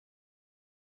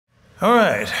All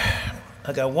right,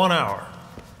 I got 1 hour.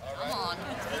 Come on.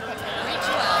 Preach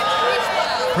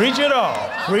well. Preach it all.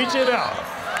 Preach it all.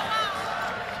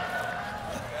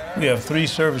 We have 3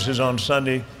 services on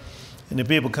Sunday, and the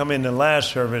people come in the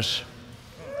last service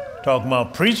talking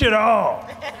about preach it all.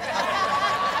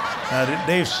 Now,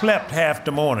 they've slept half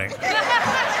the morning.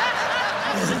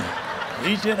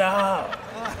 Preach it all.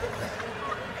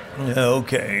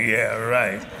 Okay, yeah,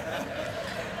 right.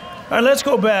 All right, let's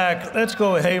go back. Let's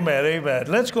go, amen.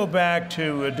 Let's go back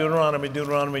to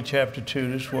Deuteronomy chapter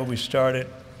 2. This is where we started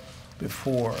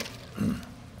before.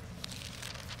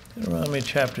 Deuteronomy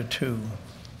chapter 2.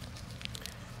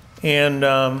 And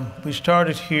we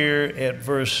started here at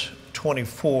verse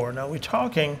 24. Now, we're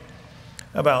talking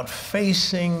about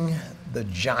facing the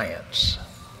giants.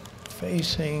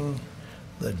 Facing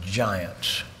the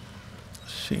giants.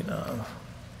 Let's see now.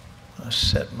 I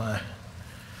set my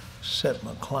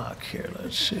clock here.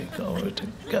 Let's see. Glory to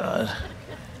God.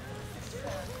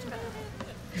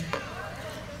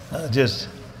 I just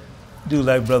do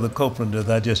like Brother Copeland does.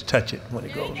 I just touch it when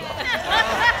it goes off.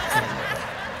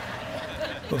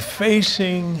 But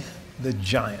facing the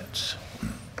giants.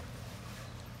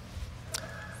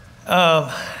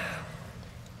 Why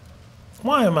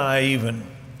am I even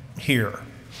here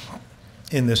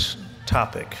in this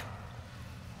topic?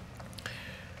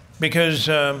 Because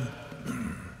the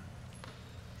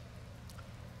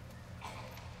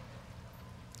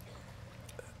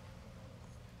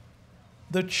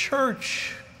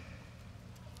church,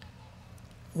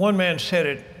 one man said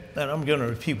it, and I'm going to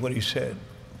repeat what he said,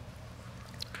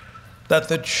 that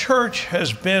the church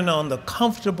has been on the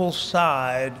comfortable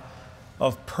side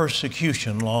of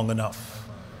persecution long enough.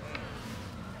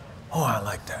 Oh, I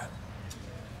like that.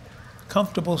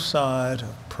 Comfortable side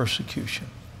of persecution.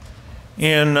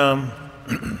 And the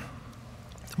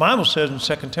Bible says in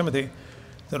 2 Timothy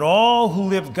that all who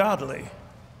live godly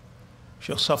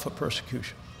shall suffer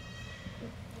persecution.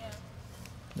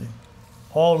 Yeah.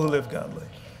 All who live godly.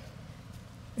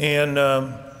 And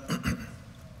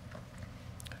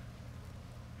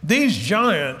these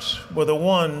giants were the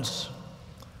ones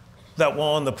that were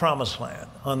on the promised land,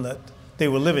 they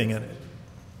were living in it.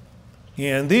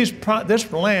 And this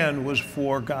land was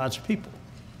for God's people.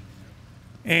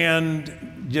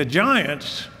 And the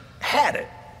giants had it.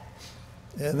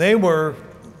 And they were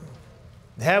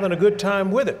having a good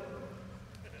time with it.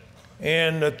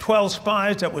 And the 12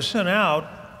 spies that were sent out,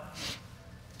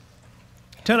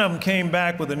 10 of them came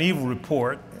back with an evil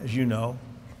report, as you know.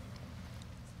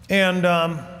 And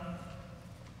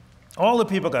all the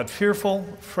people got fearful,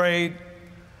 afraid.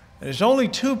 And there's only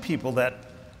 2 people that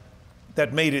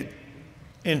made it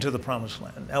into the promised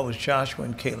land. That was Joshua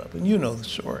and Caleb. And you know the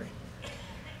story.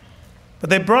 But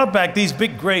they brought back these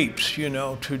big grapes,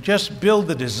 to just build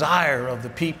the desire of the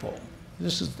people.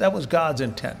 That was God's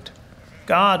intent.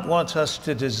 God wants us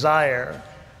to desire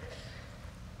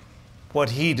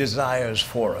what he desires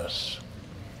for us.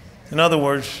 In other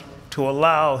words, to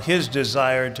allow his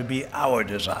desire to be our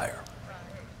desire.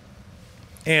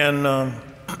 And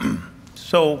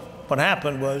so what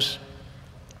happened was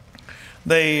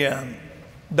they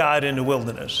died in the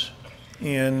wilderness.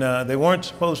 And they weren't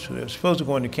supposed to. They were supposed to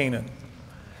go into Canaan.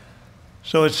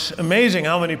 So it's amazing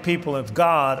how many people of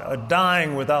God are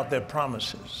dying without their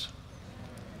promises.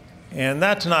 And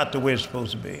that's not the way it's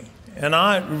supposed to be. And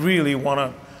I really want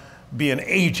to be an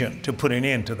agent to put an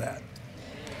end to that.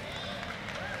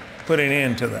 Put an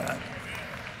end to that.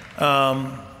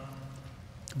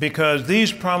 Because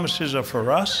these promises are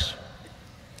for us.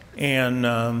 And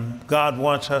God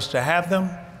wants us to have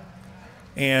them.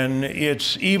 And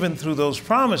it's even through those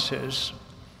promises,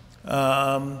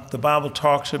 the Bible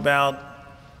talks about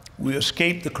we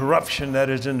escape the corruption that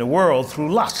is in the world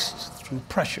through lust, through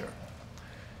pressure.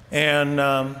 And,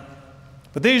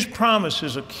 but these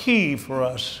promises are key for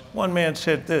us. One man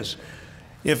said this,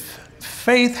 if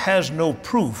faith has no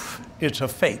proof, it's a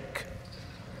fake.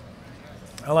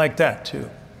 I like that too.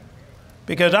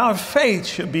 Because our faith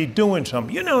should be doing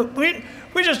something.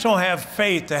 We just don't have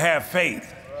faith to have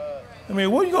faith. I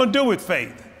mean, what are you going to do with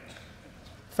faith?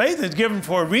 Faith is given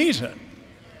for a reason,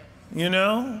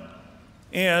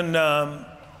 And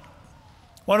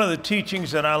one of the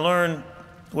teachings that I learned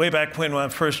way back when I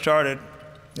first started,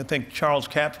 I think Charles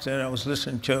Capstan I was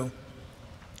listening to,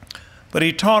 but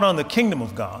he taught on the kingdom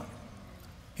of God.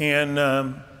 And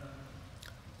the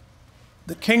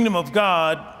kingdom of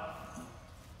God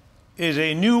is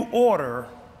a new order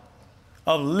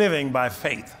of living by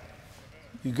faith.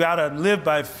 You got to live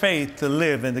by faith to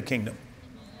live in the kingdom.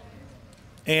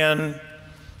 And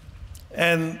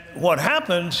what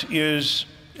happens is,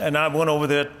 and I went over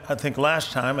that, I think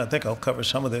last time, I think I'll cover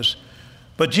some of this,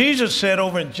 But Jesus said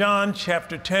over in John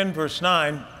chapter 10, verse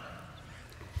 9,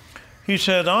 he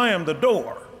said, I am the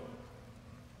door.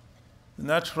 And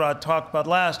that's what I talked about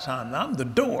last time. I'm the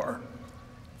door.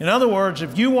 In other words,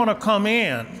 if you want to come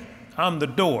in, I'm the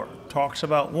door. Talks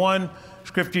about one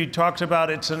scripture, he talks about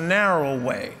it's a narrow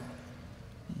way.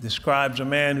 Describes a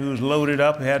man who's loaded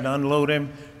up, had to unload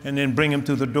him, and then bring him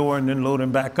through the door and then load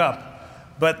him back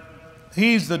up. But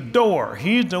he's the door.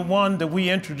 He's the one that we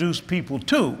introduce people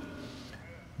to.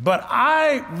 But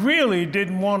I really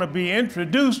didn't want to be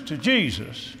introduced to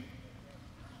Jesus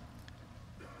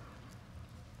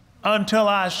until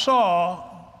I saw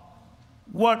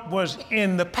what was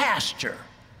in the pasture.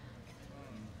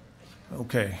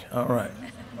 Okay, all right.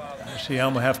 I see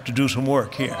I'm going to have to do some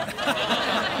work here.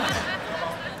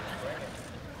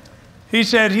 He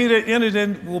said, he that entered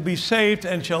in will be saved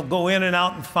and shall go in and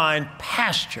out and find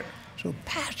pasture. So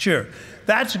pasture,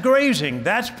 that's grazing,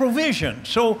 that's provision.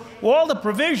 So all the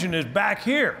provision is back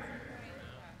here.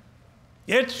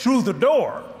 It's through the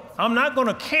door. I'm not going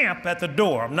to camp at the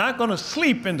door. I'm not going to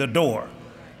sleep in the door.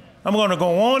 I'm going to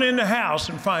go on in the house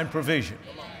and find provision.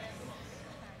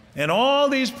 And all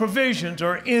these provisions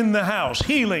are in the house: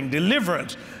 healing,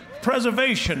 deliverance,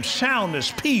 preservation,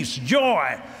 soundness, peace,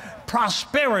 joy,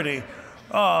 prosperity,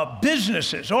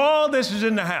 businesses. All this is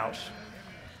in the house.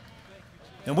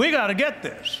 And we got to get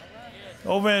this.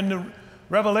 Over in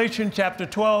Revelation chapter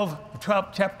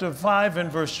 5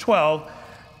 and verse 12,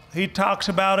 he talks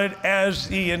about it as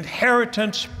the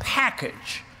inheritance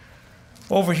package.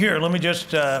 Over here, let me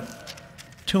just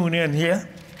tune in here.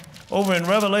 Over in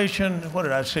Revelation, what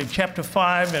did I say? Chapter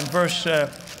 5 and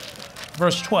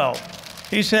verse 12.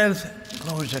 He says,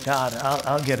 glory to God,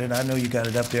 I'll get it. I know you got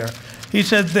it up there. He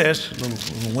said this, a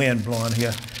little wind blowing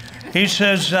here. He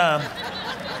says,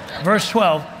 verse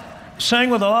 12, sang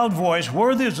with a loud voice,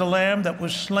 worthy is the Lamb that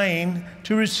was slain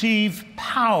to receive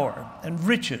power and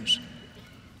riches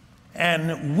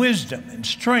and wisdom and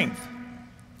strength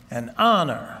and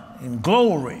honor and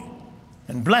glory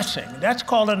and blessing. That's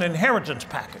called an inheritance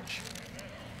package.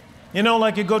 You know,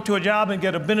 like you go to a job and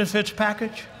get a benefits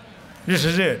package? This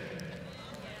is it.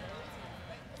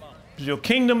 It's your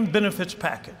kingdom benefits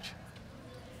package.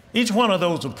 Each one of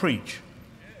those will preach.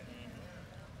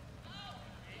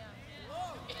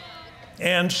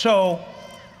 And so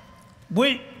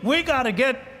we got to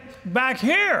get back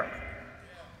here.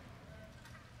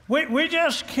 We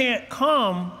just can't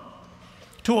come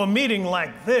to a meeting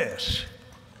like this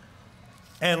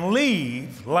and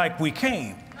leave like we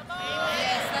came.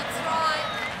 Yes, that's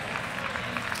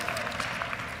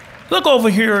right. Look over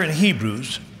here in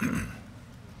Hebrews.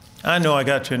 I know I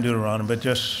got you in Deuteronomy, but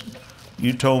just,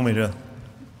 you told me to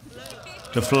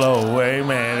flow.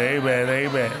 Amen, amen,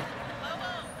 amen.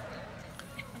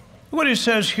 What he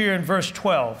says here in verse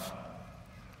 12,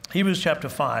 Hebrews chapter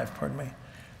 5, pardon me,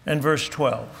 and verse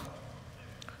 12.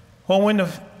 Well,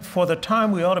 for the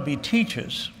time we ought to be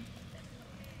teachers,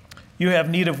 you have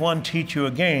need of one teach you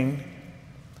again,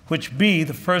 which be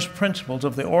the first principles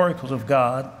of the oracles of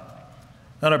God,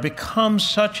 and are become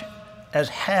such as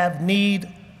have need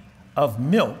of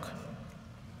milk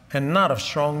and not of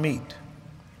strong meat.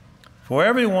 For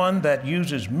everyone that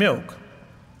uses milk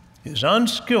is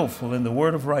unskillful in the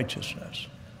word of righteousness,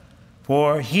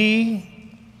 for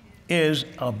he is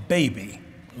a baby.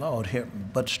 Lord, hear me.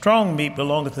 But strong meat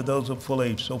belongeth to those of full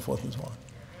age, so forth and so on.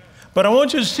 But I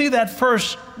want you to see that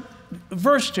first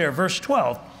verse there, verse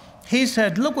 12. He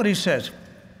said, look what he says.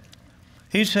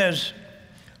 He says,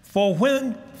 for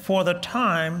the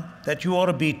time that you ought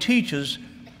to be teachers,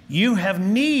 you have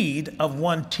need of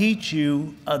one teach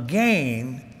you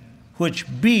again, which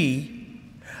be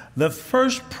the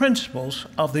first principles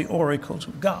of the oracles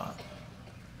of God.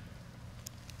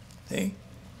 See?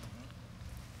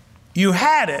 You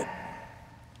had it,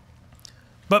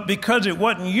 but because it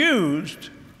wasn't used,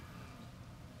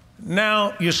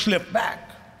 now you slip back.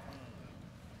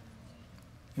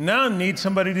 Now you need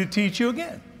somebody to teach you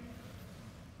again.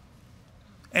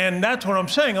 And that's what I'm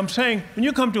saying. I'm saying when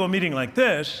you come to a meeting like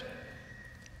this,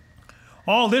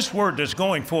 all this word that's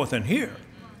going forth in here.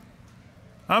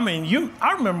 I mean,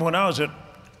 I remember when I was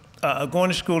going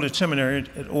to school at seminary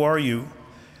at ORU,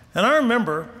 and I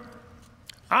remember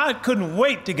I couldn't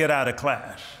wait to get out of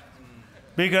class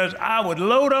because I would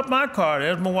load up my car.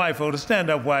 There's my wife, the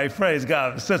stand-up wife, praise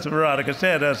God. Sister Veronica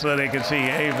said that so they could see.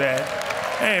 Amen.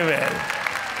 Amen.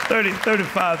 30,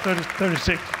 35, 30,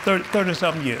 36,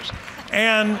 30-something years.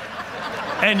 And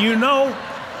you know,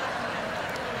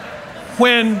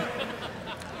 when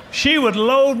she would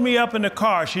load me up in the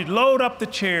car, she'd load up the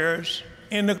chairs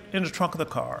in the trunk of the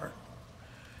car.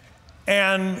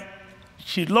 And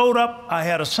she'd load up. I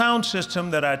had a sound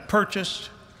system that I'd purchased.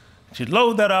 She'd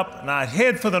load that up, and I'd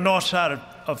head for the north side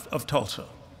of Tulsa.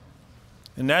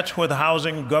 And that's where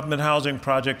the government housing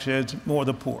project is, more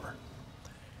the poor.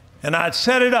 And I'd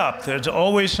set it up. There's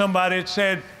always somebody that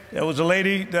said, there was a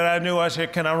lady that I knew, I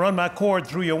said, can I run my cord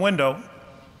through your window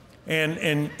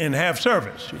and have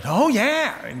service? She said, oh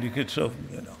yeah, and you could, so,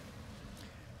 you know.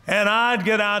 And I'd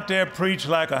get out there, preach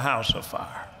like a house of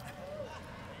fire.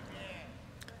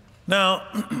 Now,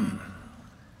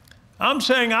 I'm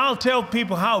saying I'll tell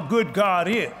people how good God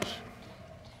is.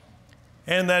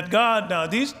 And that God, now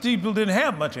these people didn't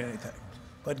have much of anything,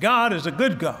 but God is a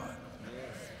good God.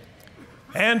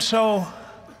 And so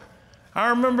I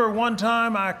remember one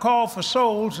time I called for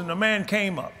souls and the man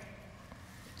came up.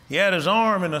 He had his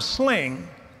arm in a sling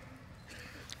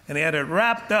and he had it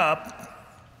wrapped up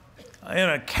in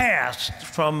a cast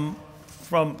from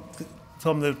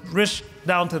the wrist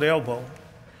down to the elbow.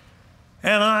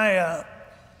 And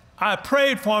I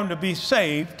prayed for him to be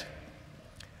saved.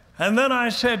 And then I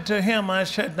said to him, I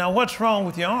said, now what's wrong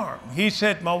with your arm? He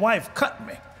said, my wife cut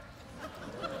me.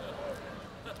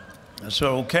 I said,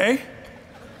 okay.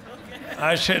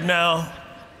 I said, now,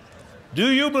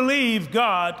 do you believe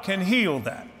God can heal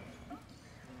that?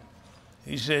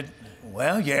 He said,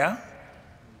 well, yeah.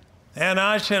 And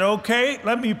I said, okay,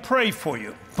 let me pray for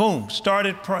you. Boom,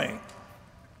 started praying.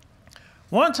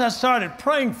 Once I started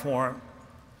praying for him,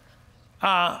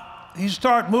 he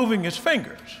started moving his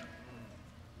fingers.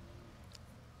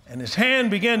 And his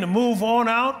hand began to move on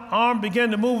out, arm began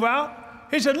to move out.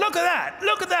 He said, look at that,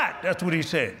 look at that. That's what he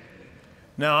said.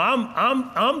 Now,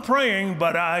 I'm praying,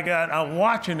 but I'm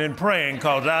watching and praying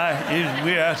because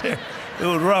it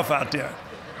was rough out there.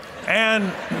 And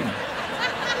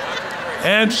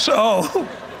so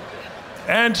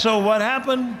what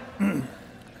happened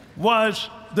was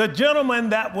the gentleman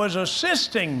that was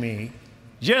assisting me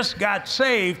just got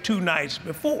saved 2 nights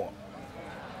before.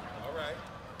 All right.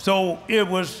 So it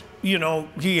was, you know,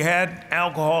 he had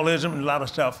alcoholism and a lot of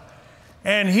stuff.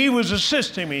 And he was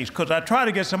assisting me because I try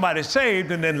to get somebody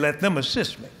saved and then let them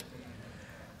assist me.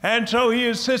 And so he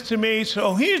assisted me.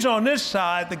 So he's on this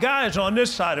side, the guy is on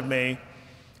this side of me,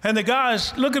 and the guy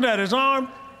is looking at his arm,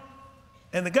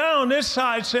 and the guy on this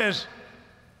side says,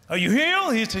 are you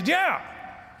healed? He said, yeah.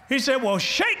 He said, well,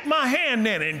 shake my hand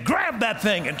then and grab that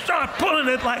thing and start pulling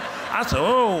it like, I said,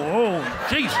 oh,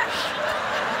 Jesus.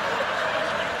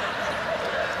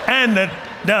 And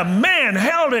the man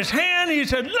held his hand. He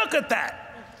said, look at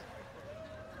that.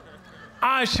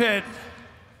 I said,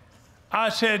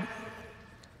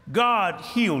 God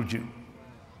healed you.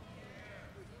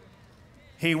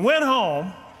 He went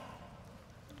home,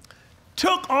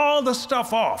 took all the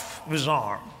stuff off his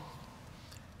arm,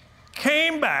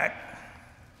 came back,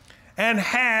 and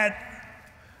had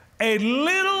a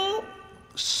little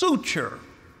suture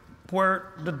where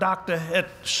the doctor had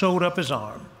sewed up his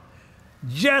arm.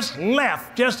 Just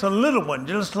left, just a little one,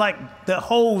 just like the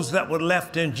holes that were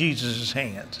left in Jesus'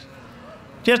 hands.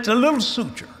 Just a little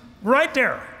suture, right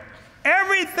there.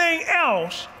 Everything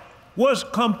else was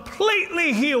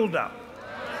completely healed up.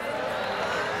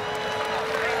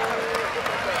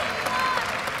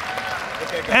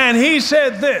 And he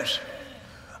said this,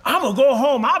 I'm gonna go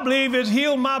home. I believe it's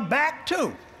healed my back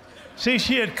too. See,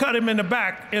 she had cut him in the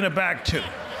back too.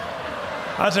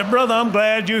 I said, brother, I'm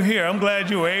glad you're here. I'm glad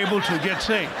you were able to get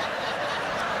saved.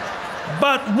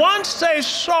 But once they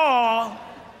saw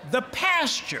the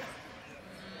pasture,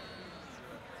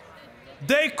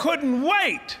 they couldn't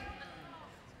wait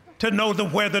to know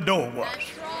where the door was.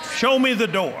 Show me the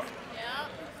door.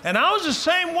 And I was the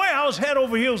same way. I was head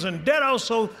over heels in debt. I was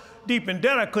so deep in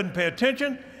debt I couldn't pay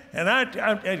attention. And I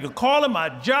could call him my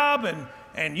job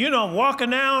and you know,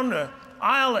 walking down the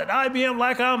aisle at IBM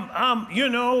like I'm you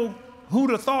know,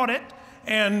 who'd have thought it,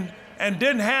 and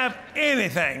didn't have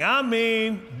anything. I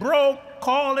mean, broke,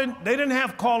 calling. They didn't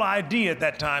have caller ID at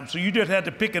that time, so you just had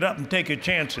to pick it up and take your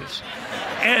chances.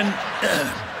 And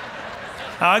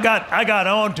I got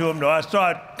on to him, though. I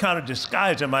started kind of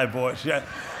disguising my voice.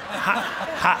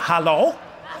 Hello?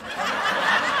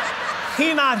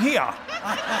 He not here.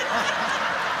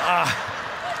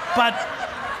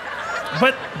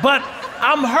 But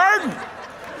I'm hurting.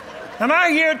 And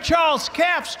I hear Charles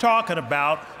Capps talking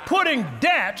about putting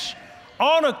debts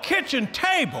on a kitchen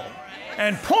table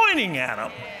and pointing at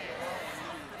them.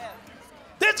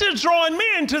 This is drawing me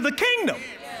into the kingdom.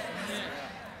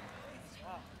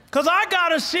 Because I got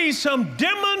to see some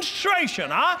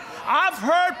demonstration. I've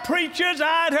heard preachers,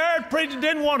 I'd heard preachers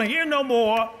didn't want to hear no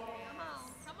more.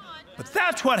 But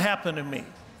that's what happened to me.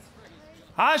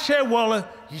 I said, well,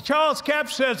 Charles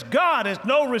Capps says God is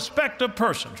no respecter of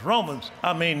persons.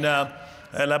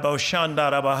 Acts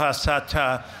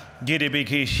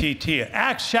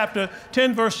chapter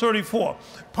 10, verse 34.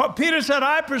 Peter said,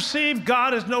 I perceive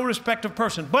God is no respect of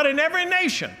person, but in every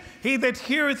nation, he that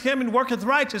heareth him and worketh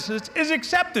righteousness is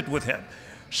accepted with him.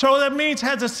 So that means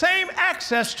has the same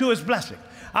access to his blessing.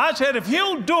 I said, if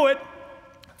he'll do it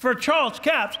for Charles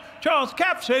Capps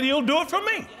said he'll do it for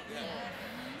me.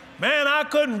 Man, I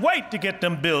couldn't wait to get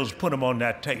them bills, put them on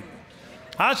that table.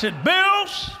 I said,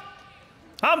 Bills,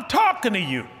 I'm talking to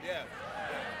you.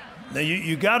 Now,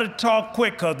 you got to talk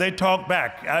quick because they talk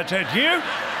back. I said, you?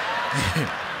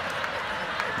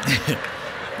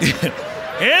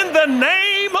 In the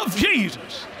name of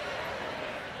Jesus.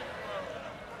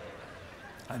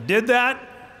 I did that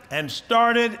and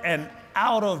started an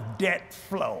out-of-debt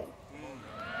flow.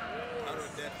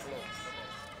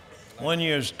 1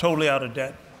 year is totally out of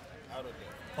debt.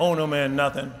 Owe no man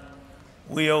nothing.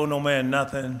 We owe no man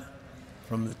nothing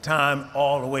from the time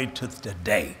all the way to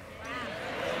today.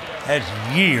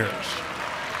 That's years.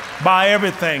 Buy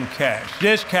everything cash.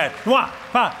 This cash. Why?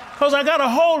 Because I got a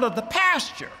hold of the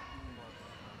pasture.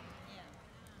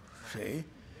 See?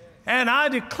 And I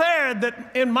declared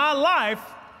that in my life,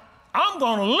 I'm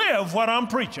going to live what I'm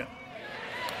preaching.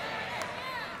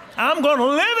 I'm going to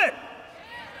live it.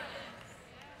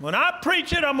 When I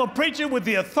preach it, I'm going to preach it with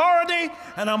the authority,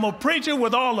 and I'm going to preach it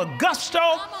with all the gusto,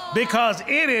 because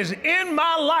it is in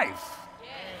my life.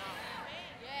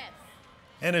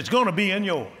 And it's going to be in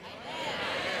yours.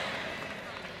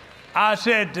 I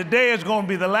said, today is going to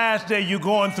be the last day you're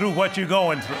going through what you're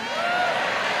going through.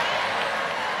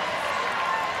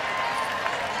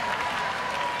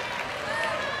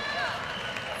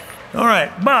 All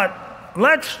right, but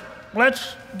let's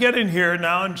get in here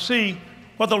now and see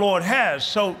what the Lord has.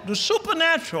 So the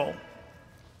supernatural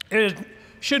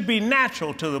should be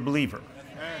natural to the believer.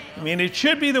 I mean, it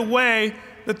should be the way.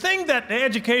 The thing that the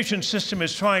education system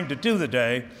is trying to do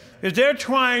today is they're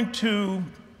trying to,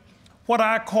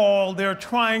 they're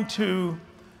trying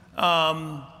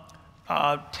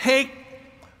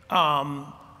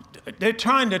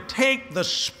to take the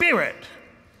spirit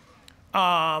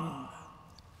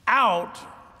out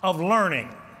of learning.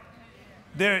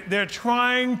 They're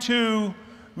trying to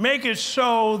make it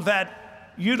so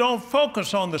that you don't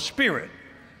focus on the spirit,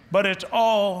 but it's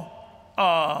all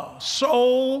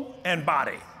soul and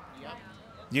body.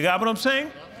 You got what I'm saying?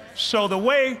 So the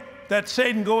way that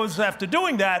Satan goes after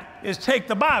doing that is take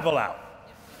the Bible out.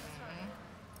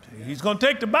 He's going to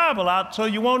take the Bible out so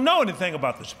you won't know anything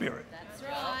about the spirit. That's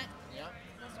right.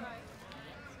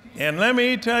 And let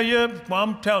me tell you,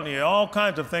 I'm telling you all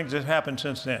kinds of things that happened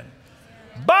since then.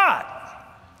 But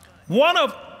one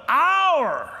of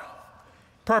our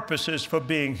purposes for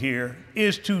being here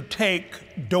is to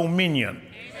take dominion.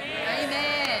 Amen.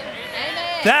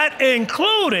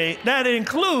 Amen. That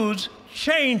includes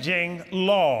changing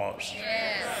laws,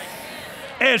 Yes.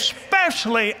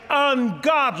 especially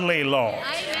ungodly laws.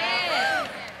 Amen.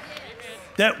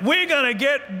 That we're going to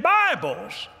get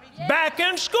Bibles back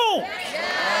in school.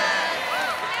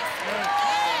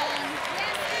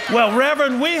 Well,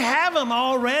 Reverend, we have them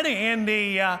already in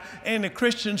the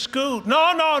Christian school.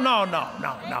 No.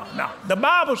 The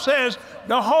Bible says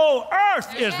the whole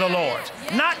earth is the Lord's,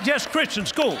 not just Christian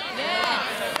school.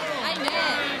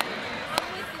 Amen.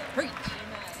 Preach.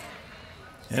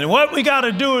 And what we got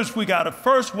to do is we got to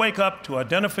first wake up to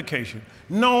identification,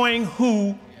 knowing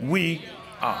who we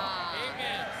are.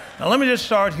 Now, let me just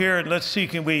start here and let's see,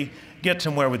 can we get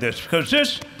somewhere with this? Because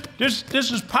this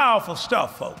is powerful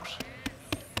stuff, folks.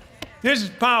 This is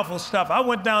powerful stuff. I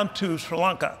went down to Sri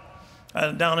Lanka,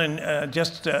 down in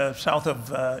just south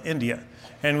of India,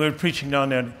 and we were preaching down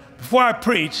there. Before I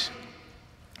preached,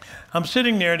 I'm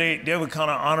sitting there. They were kind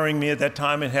of honoring me at that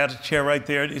time and had a chair right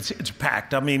there. It's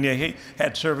packed. I mean, they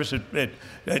had service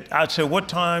I said, what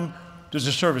time does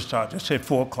the service start? They said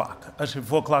 4 o'clock. I said,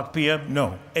 4 o'clock p.m.?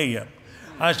 No, a.m.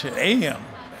 I said, a.m.?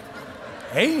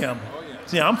 A.m.?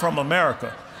 See, I'm from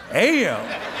America. A.m.?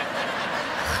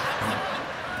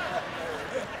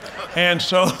 And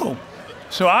so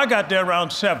I got there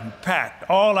around 7, packed,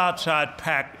 all outside,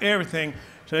 packed, everything.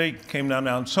 So he came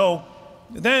down. So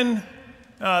then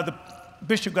the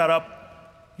bishop got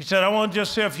up. He said, I want to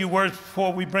just say a few words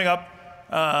before we bring up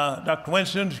Dr.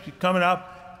 Winston coming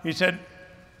up. He said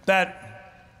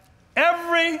that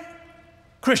every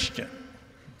Christian,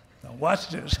 now watch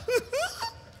this,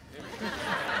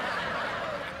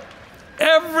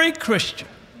 every Christian,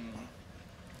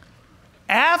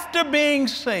 after being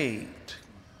saved,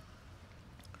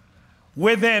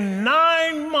 within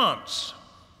 9 months,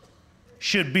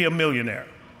 should be a millionaire.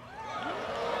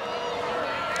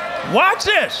 Watch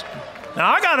this.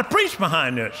 Now, I got to preach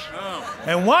behind this.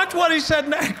 And watch what he said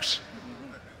next.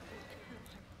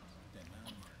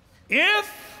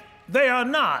 If they are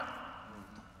not,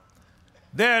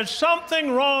 there's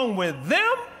something wrong with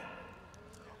them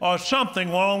or something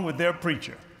wrong with their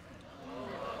preacher.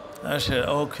 I said,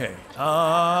 okay,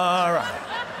 all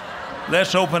right.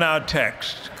 Let's open our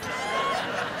text.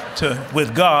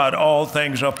 With God, all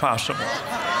things are possible.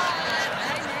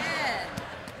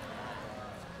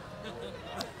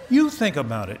 You think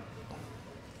about it.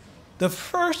 The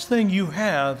first thing you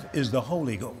have is the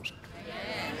Holy Ghost.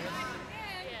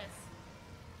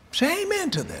 Say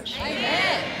amen to this.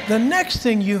 Amen. The next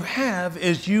thing you have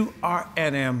is you are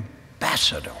an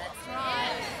ambassador.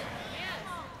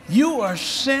 You are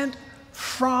sent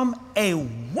from a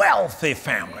wealthy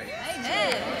family.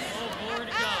 Amen.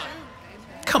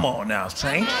 Come on now,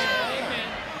 saints.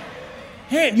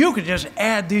 And you could just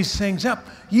add these things up.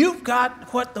 You've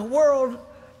got what the world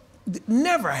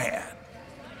never had.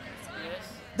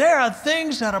 There are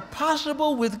things that are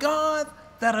possible with God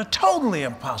that are totally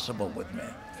impossible with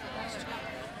men.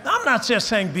 Now, I'm not just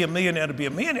saying be a millionaire to be a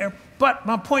millionaire, but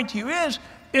my point to you is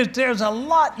there's a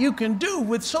lot you can do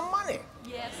with some money.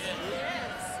 Yes.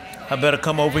 I better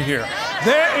come over here.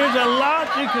 There is a lot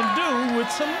you can do with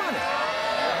some money.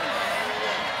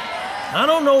 I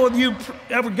don't know if you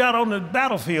ever got on the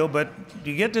battlefield, but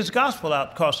to get this gospel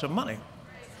out costs some money.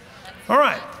 All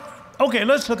right. Okay,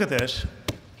 let's look at this,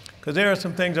 because there are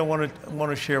some things I want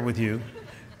to share with you.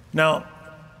 Now,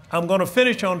 I'm going to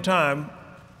finish on time,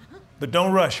 but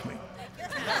don't rush me.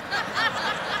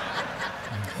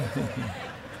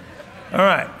 All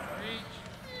right.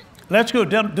 Let's go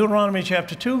Deuteronomy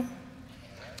chapter 2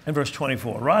 and verse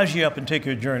 24. Rise ye up and take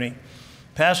your journey.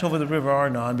 Pass over the river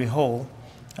Arnon. Behold,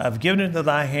 I have given into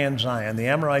thy hand Zion, the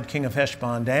Amorite king of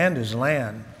Heshbon, and his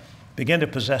land. Begin to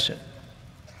possess it,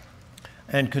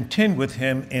 and contend with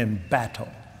him in battle.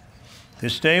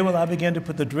 This day will I begin to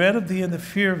put the dread of thee and the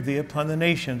fear of thee upon the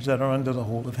nations that are under the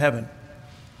whole of heaven,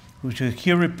 who shall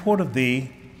hear report of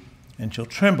thee, and shall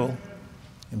tremble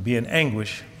and be in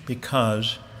anguish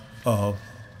because of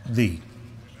thee.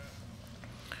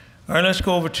 All right, let's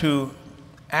go over to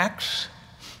Acts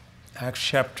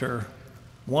chapter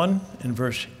 1 and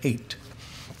verse 8.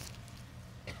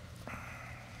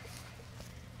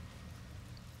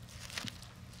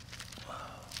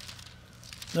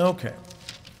 Okay.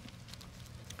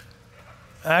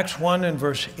 Acts 1 and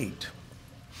verse 8.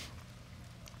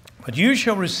 But you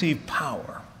shall receive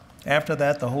power. After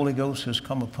that, the Holy Ghost has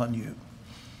come upon you.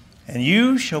 And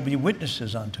you shall be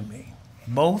witnesses unto me,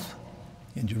 both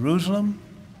in Jerusalem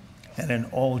and in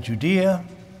all Judea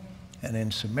and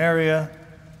in Samaria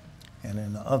and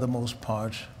in the othermost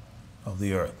parts of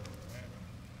the earth.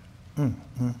 Oh,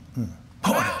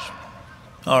 yes.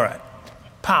 All right.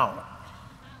 Power.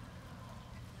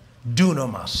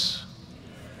 Dunamis.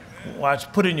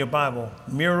 Watch, put in your Bible,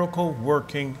 miracle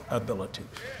working abilities.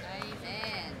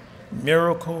 Amen.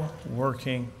 Miracle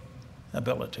working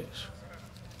abilities.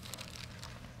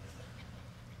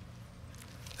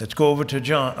 Let's go over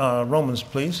to Romans,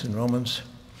 please, in Romans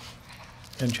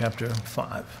in chapter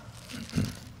 5.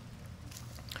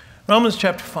 Romans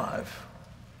chapter 5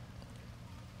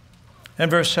 and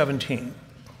verse 17.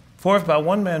 For if by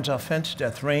one man's offense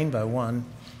death reigned by one,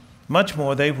 much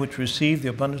more they which receive the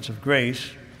abundance of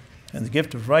grace and the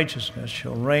gift of righteousness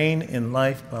shall reign in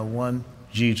life by one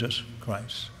Jesus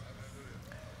Christ.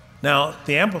 Now,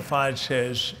 the Amplified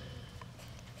says,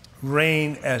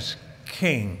 reign as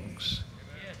kings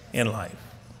in life.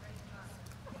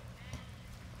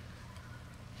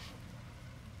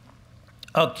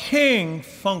 A king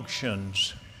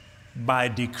functions by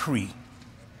decree.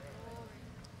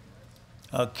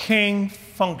 A king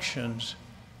functions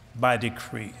by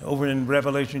decree. Over in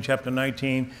Revelation chapter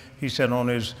 19, he said on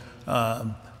his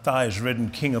thigh is written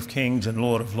King of Kings and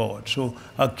Lord of Lords. So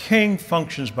a king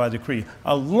functions by decree.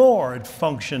 A lord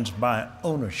functions by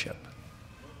ownership.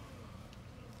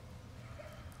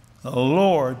 A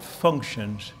lord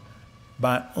functions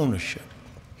by ownership.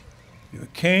 You're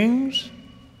kings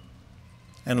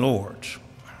and lords.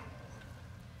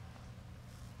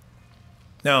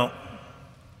 Now,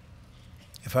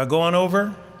 if I go on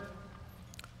over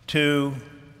to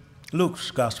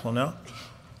Luke's gospel now,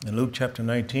 in Luke chapter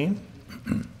 19.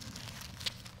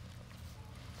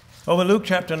 Over Luke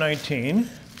chapter 19,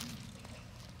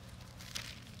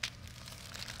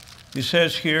 he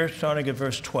says here, starting at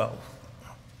verse 12.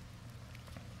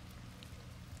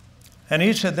 And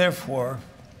he said, therefore,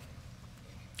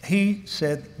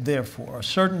 a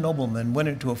certain nobleman went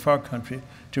into a far country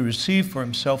to receive for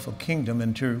himself a kingdom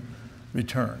and to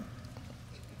return.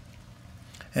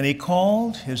 And he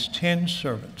called his 10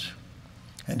 servants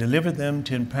and delivered them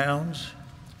 10 pounds.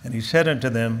 And he said unto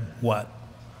them, what?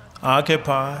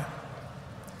 Occupy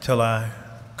till I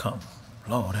come.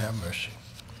 Lord have mercy.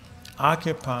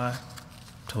 Occupy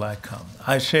till I come.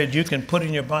 I said you can put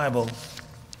in your Bible,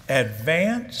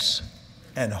 advance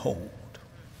and hold.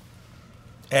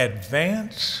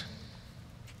 Advance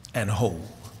and hold.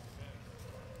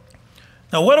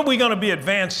 Now, what are we going to be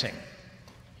advancing?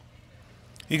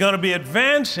 You're going to be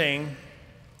advancing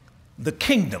the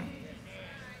kingdom.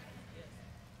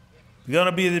 You're going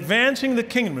to be advancing the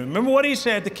kingdom. Remember what he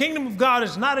said, the kingdom of God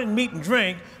is not in meat and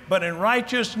drink, but in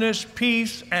righteousness,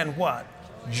 peace, and what?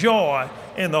 Joy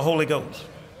in the Holy Ghost.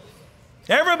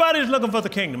 Everybody's looking for the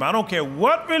kingdom. I don't care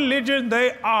what religion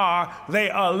they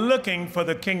are looking for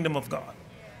the kingdom of God.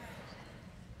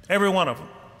 Every one of them.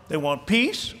 They want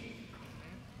peace,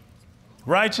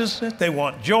 righteousness, they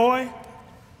want joy.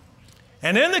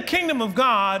 And in the kingdom of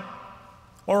God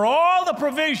are all the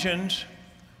provisions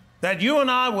that you and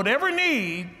I would ever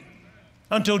need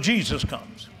until Jesus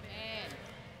comes.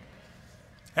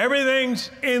 Everything's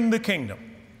in the kingdom.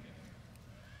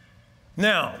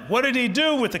 Now, what did he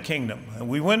do with the kingdom? And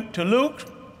we went to Luke,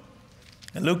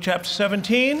 in Luke chapter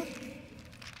 17,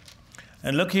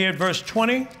 and look here at verse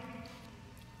 20.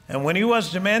 And when he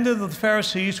was demanded of the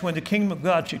Pharisees when the kingdom of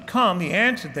God should come, he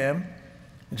answered them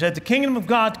and said, the kingdom of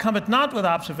God cometh not with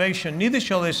observation, neither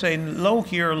shall they say, lo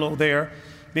here, lo there.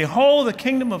 Behold, the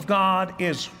kingdom of God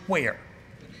is where?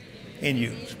 In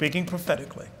you, speaking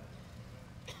prophetically.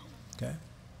 Okay?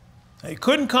 They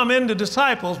couldn't come into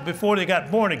disciples before they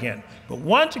got born again. But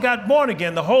once you got born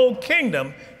again, the whole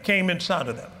kingdom came inside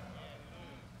of them.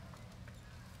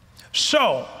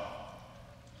 So,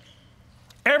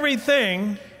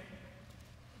 everything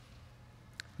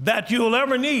that you'll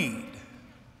ever need,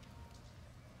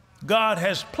 God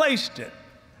has placed it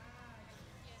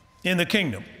in the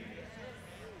kingdom.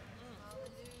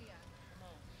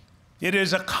 It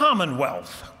is a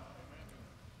commonwealth.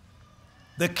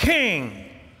 The king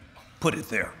put it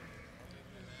there.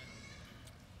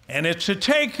 And it's to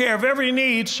take care of every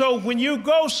need, so when you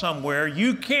go somewhere,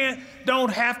 you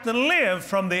don't have to live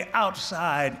from the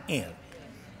outside in.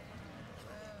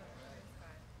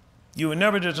 You were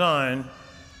never designed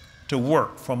to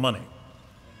work for money.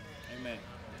 Amen.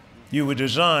 You were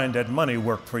designed that money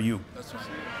worked for you. That's right.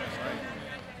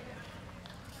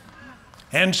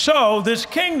 And so this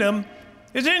kingdom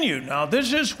is in you. Now,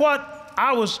 this is what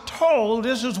I was told,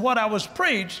 this is what I was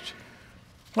preached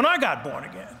when I got born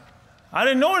again. I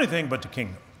didn't know anything but the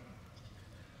kingdom.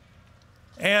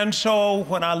 And so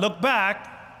when I look back,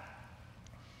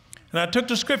 and I took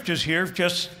the scriptures here,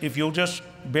 just if you'll just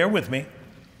bear with me.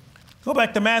 Go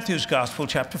back to Matthew's Gospel,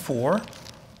 chapter 4.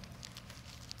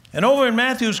 And over in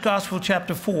Matthew's Gospel,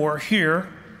 chapter 4, here,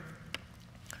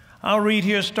 I'll read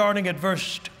here starting at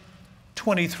verse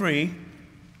 23.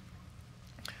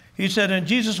 He said, and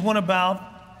Jesus went about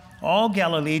all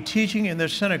Galilee, teaching in their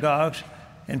synagogues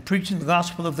and preaching the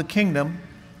gospel of the kingdom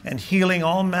and healing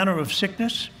all manner of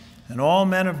sickness and all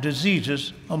manner of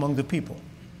diseases among the people.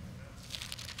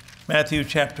 Matthew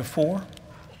chapter 4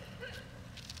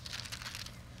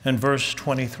 and verse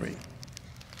 23.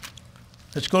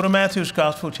 Let's go to Matthew's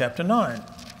Gospel, chapter 9.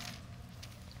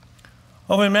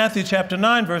 Over in Matthew chapter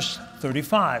 9, verse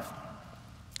 35.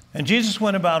 And Jesus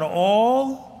went about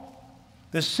all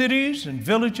the cities and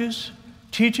villages,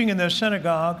 teaching in their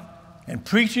synagogue and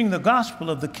preaching the gospel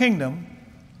of the kingdom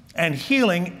and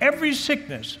healing every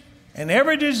sickness and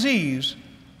every disease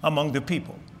among the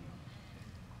people.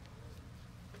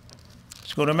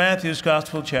 Let's go to Matthew's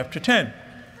Gospel, chapter 10.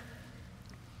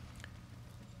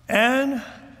 And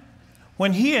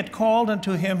when he had called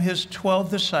unto him his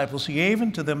 12 disciples, he gave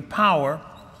unto them power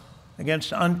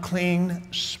against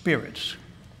unclean spirits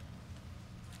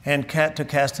and to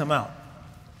cast them out.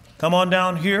 Come on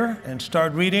down here and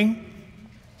start reading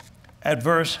at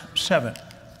verse 7.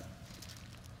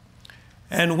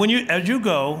 And when as you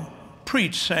go,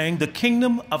 preach, saying, the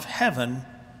kingdom of heaven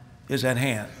is at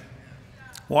hand.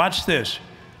 Watch this.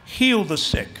 Heal the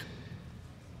sick.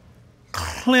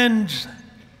 Cleanse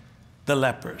the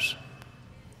lepers.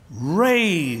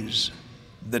 Raise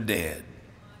the dead.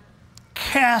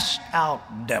 Cast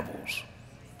out devils.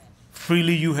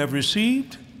 Freely you have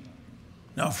received,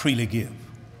 now freely give.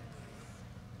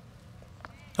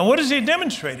 And what is he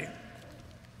demonstrating?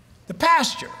 The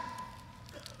pasture.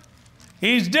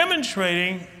 He's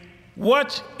demonstrating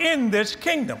what's in this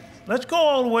kingdom. Let's go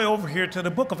all the way over here to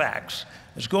the book of Acts.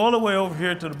 Let's go all the way over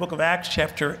here to the book of Acts,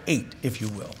 chapter 8, if you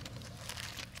will.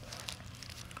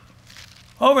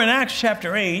 Over in Acts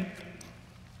chapter 8,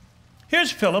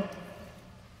 here's Philip.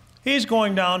 He's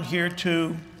going down here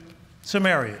to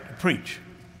Samaria to preach.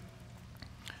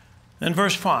 In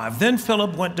verse 5, then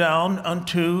Philip went down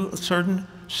unto a certain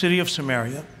city of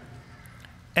Samaria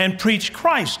and preached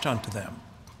Christ unto them.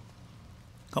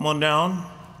 Come on down,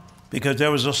 because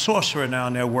there was a sorcerer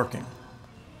down there working.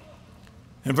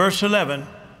 In verse 11,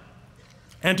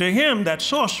 and to him, that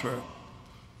sorcerer,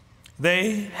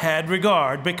 they had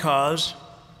regard, because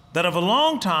that of a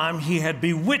long time he had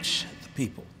bewitched the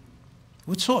people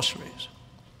with sorceries.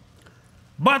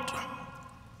 But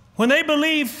when they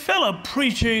believed Philip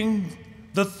preaching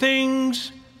the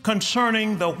things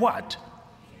concerning the what?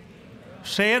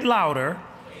 Say it louder.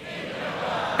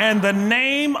 And the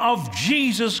name of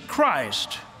Jesus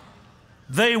Christ,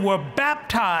 they were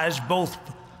baptized,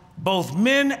 both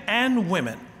men and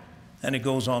women. And it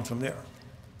goes on from there.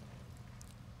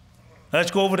 Let's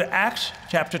go over to Acts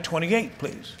chapter 28,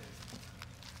 please.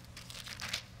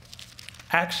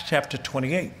 Acts chapter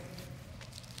 28.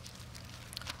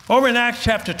 Over in Acts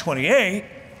chapter 28,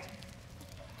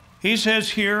 he says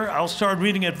here, I'll start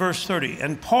reading at verse 30.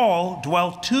 And Paul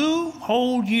dwelt 2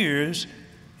 whole years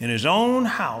in his own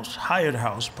house, hired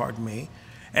house, pardon me,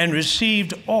 and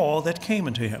received all that came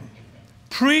unto him,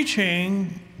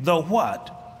 preaching the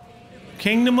what?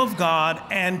 Kingdom of God,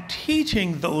 and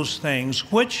teaching those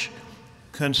things which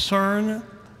concern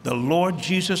the Lord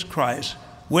Jesus Christ,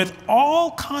 with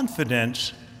all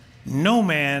confidence, no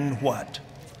man what?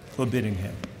 Forbidding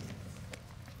him.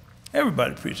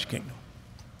 Everybody preach the kingdom.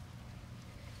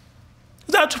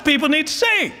 That's what people need to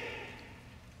see.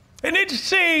 They need to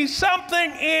see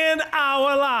something in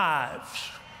our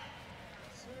lives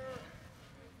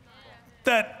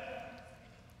that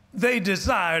they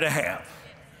desire to have.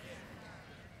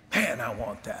 Man, I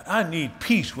want that. I need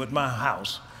peace with my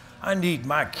house. I need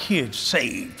my kids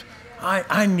saved.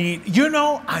 I need,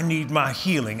 I need my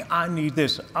healing. I need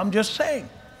this. I'm just saying.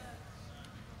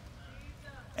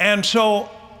 And so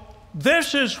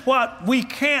this is what we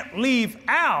can't leave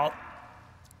out,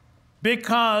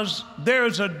 because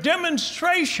there's a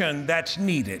demonstration that's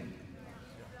needed.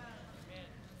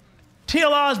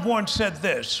 T.L. Osborne said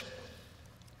this: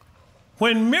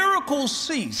 when miracles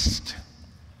ceased,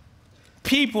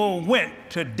 people went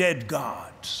to dead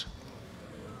gods.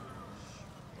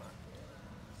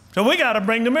 So we got to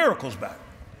bring the miracles back.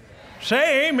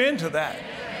 Say amen to that.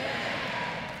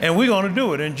 And we're going to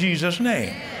do it in Jesus'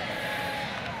 name.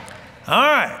 All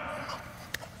right.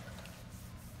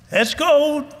 Let's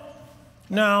go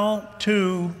now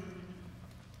to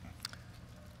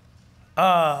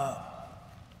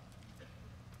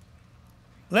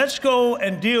let's go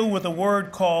and deal with a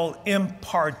word called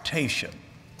impartation.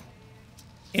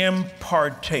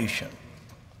 Impartation.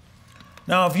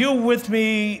 Now, if you're with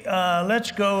me,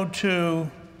 let's go to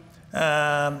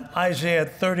Isaiah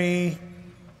 30.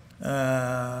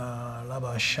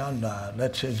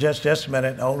 Let's just a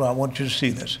minute. Hold on, I want you to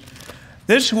see this.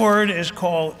 This word is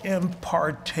called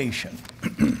impartation.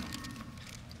 I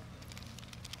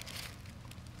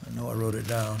know I wrote it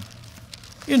down.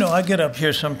 I get up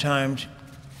here sometimes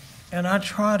and I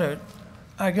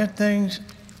get things,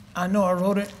 I know I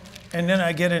wrote it, and then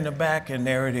I get in the back and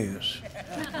there it is.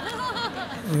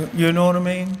 You know what I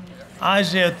mean?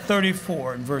 Isaiah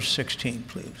 34 and verse 16,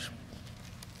 please.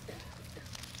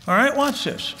 All right, watch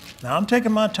this. Now I'm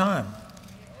taking my time.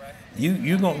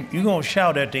 You're gonna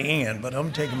shout at the end, but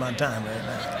I'm taking my time right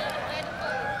now.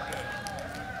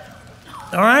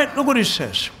 All right, look what he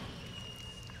says.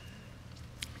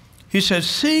 He says,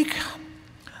 seek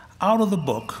out of the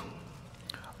book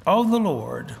of the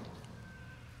Lord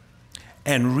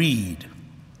and read.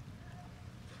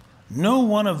 No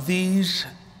one of these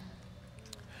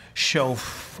shall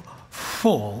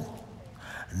full,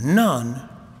 none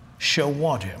shall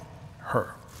want him,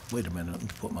 her. Wait a minute, let me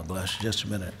put my glasses just a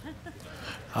minute.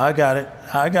 I got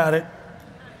it.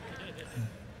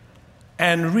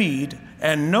 And read,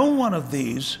 and no one of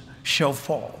these shall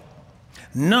fall.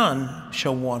 None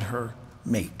shall want her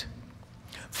mate.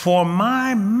 For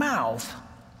my mouth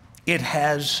it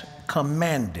has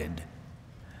commanded,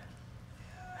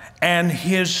 and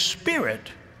his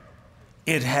spirit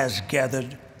it has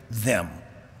gathered them.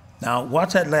 Now,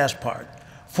 what's that last part?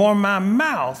 For my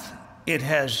mouth it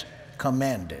has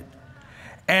commanded,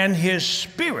 and his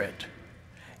spirit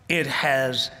it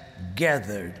has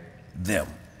gathered them.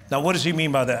 Now, what does he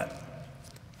mean by that?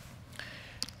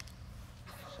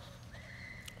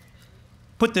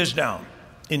 Put this down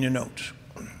in your notes.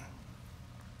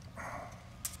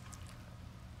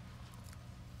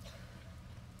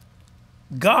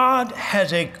 God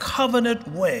has a covenant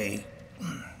way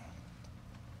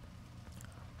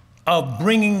of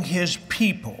bringing his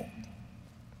people.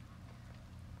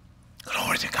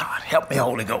 Glory to God. Help me,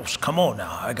 Holy Ghost. Come on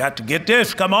now. I got to get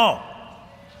this. Come on.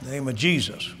 In the name of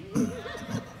Jesus.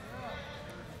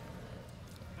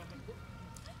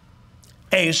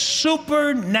 A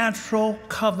supernatural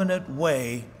covenant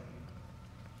way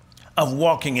of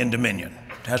walking in dominion.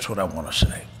 That's what I want to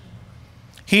say.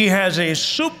 He has a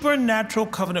supernatural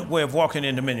covenant way of walking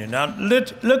in dominion. Now,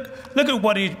 look at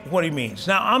what he means.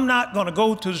 Now, I'm not going to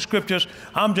go to the scriptures.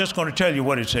 I'm just going to tell you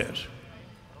what it says.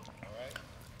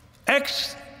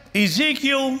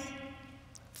 Ezekiel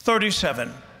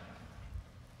 37.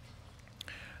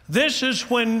 This is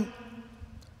when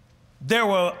there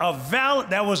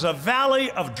was a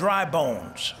valley of dry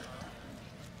bones.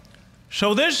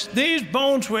 So these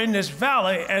bones were in this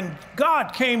valley, and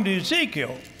God came to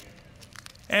Ezekiel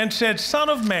and said, "Son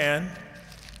of man,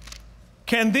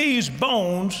 can these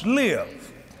bones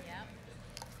live?" Yep.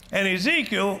 And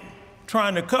Ezekiel,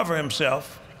 trying to cover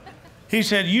himself, he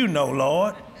said, "You know,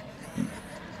 Lord."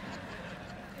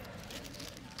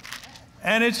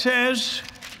 And it says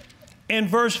in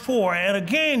verse 4, "And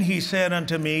again he said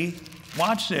unto me,"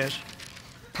 watch this,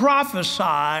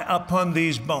 "prophesy upon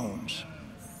these bones,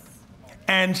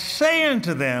 and say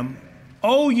unto them,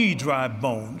 O ye dry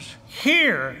bones,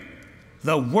 hear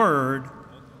the word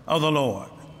of the Lord.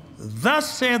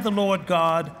 Thus saith the Lord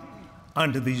God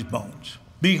unto these bones,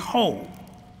 Behold,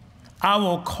 I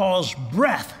will cause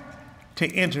breath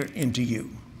to enter into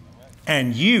you,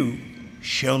 and you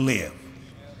shall live."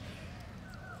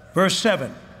 Verse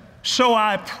 7, "So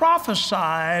I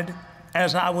prophesied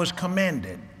as I was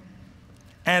commanded,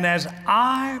 and as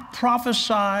I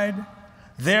prophesied,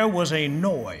 there was a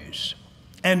noise,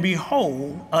 and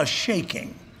behold, a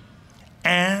shaking,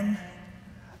 and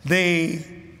the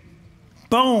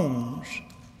bones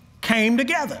came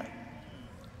together,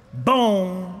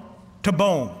 bone to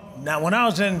bone." Now, when I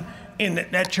was in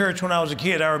that church when I was a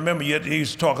kid, I remember they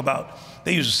used to talk about,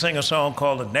 they used to sing a song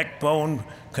called "The Neck Bone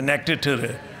Connected to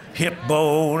the Hip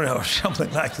Bone," or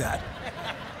something like that.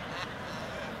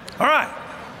 All right.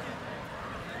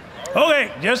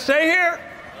 Okay, just stay here.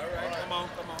 All right,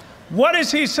 come on. What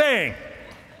is he saying?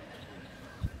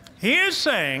 He is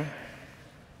saying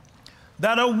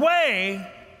that a way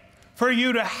for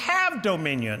you to have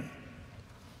dominion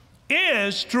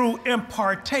is through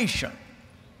impartation.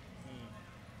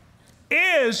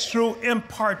 Is through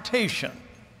impartation.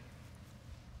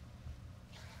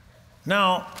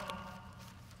 Now,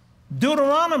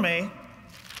 Deuteronomy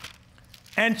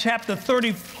and chapter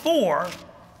 34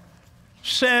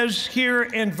 says here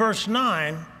in verse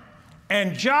 9,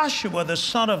 "And Joshua the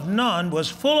son of Nun was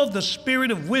full of the spirit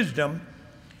of wisdom,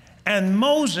 and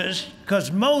Moses,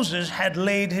 because Moses had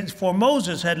laid his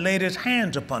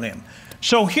hands upon him."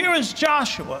 So here is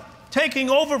Joshua taking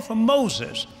over from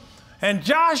Moses, and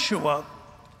Joshua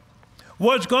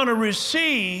was going to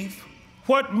receive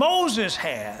what Moses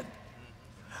had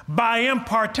by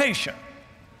impartation.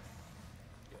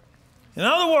 In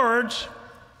other words,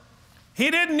 he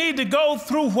didn't need to go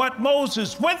through what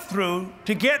Moses went through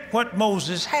to get what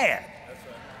Moses had.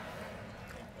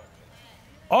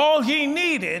 All he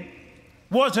needed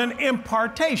was an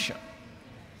impartation.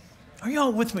 Are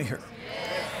y'all with me here?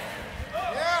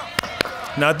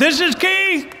 Now this is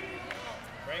key,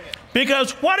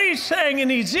 because what he's saying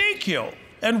in Ezekiel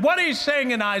and what he's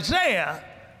saying in Isaiah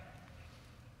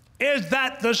is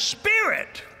that the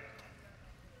Spirit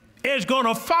is going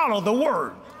to follow the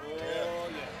Word.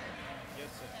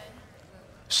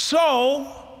 So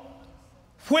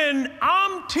when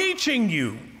I'm teaching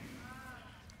you,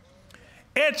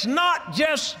 it's not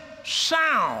just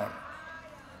sound.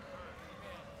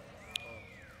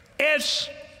 It's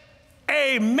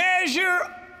a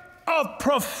measure of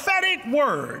prophetic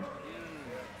word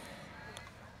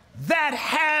that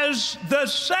has the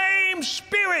same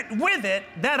spirit with it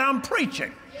that I'm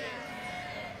preaching.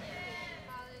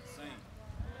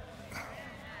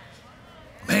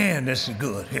 Man, this is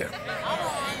good here.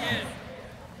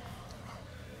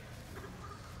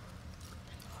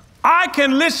 I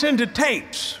can listen to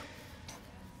tapes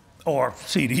or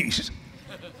CDs.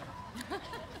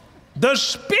 The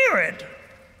spirit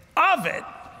of it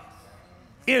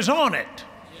is on it.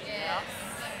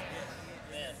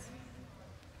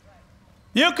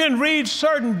 You can read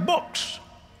certain books,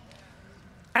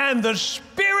 and the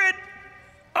spirit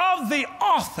of the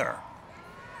author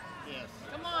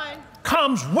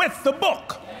comes with the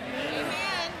book.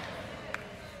 Amen.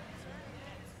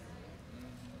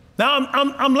 Now,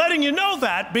 I'm letting you know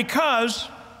that because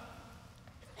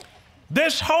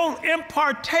this whole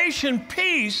impartation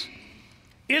piece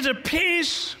is a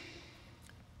piece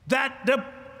that the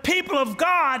people of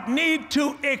God need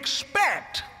to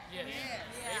expect. Yes.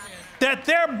 That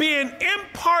there be an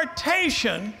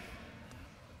impartation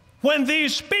when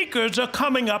these speakers are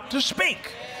coming up to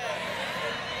speak.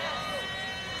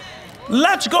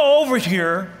 Let's go over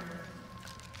here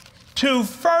to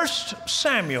 1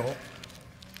 Samuel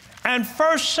and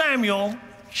 1 Samuel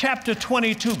chapter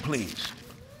 22, please.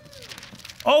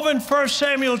 Over in 1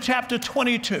 Samuel chapter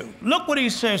 22. Look what he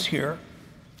says here.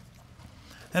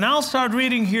 And I'll start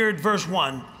reading here at verse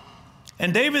 1.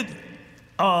 And David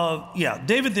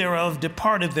thereof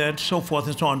departed then, so forth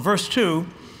and so on. Verse 2,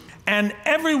 and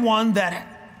everyone that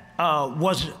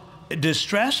was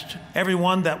distressed,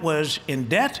 everyone that was in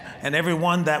debt, and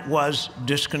everyone that was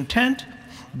discontent,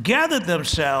 gathered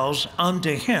themselves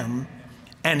unto him,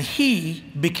 and he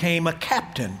became a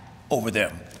captain over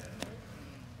them.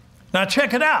 Now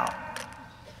check it out.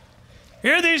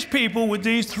 Here are these people with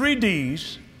these 3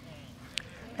 D's,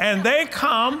 and they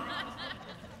come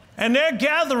and they're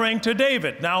gathering to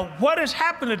David. Now, what has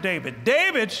happened to David?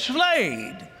 David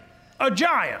slayed a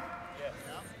giant.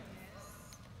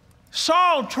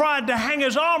 Saul tried to hang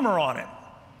his armor on him.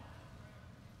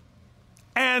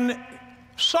 And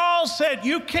Saul said,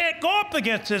 you can't go up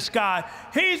against this guy.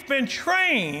 He's been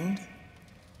trained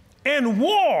in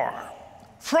war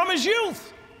from his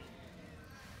youth.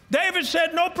 David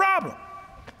said, no problem.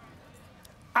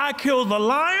 I killed the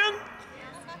lion,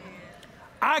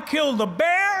 I killed the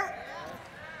bear,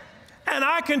 and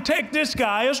I can take this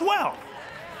guy as well.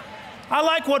 I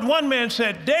like what one man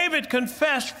said. David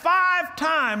confessed 5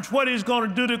 times what he's going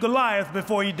to do to Goliath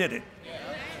before he did it.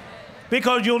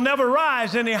 Because you'll never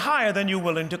rise any higher than you're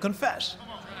willing to confess.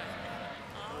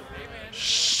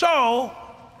 So,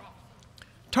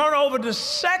 turn over to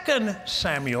 2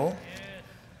 Samuel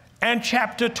and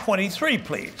chapter 23,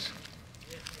 please.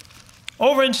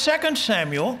 Over in 2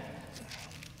 Samuel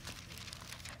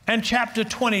and chapter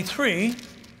 23,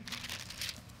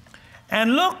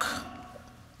 and look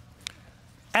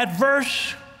at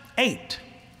verse 8.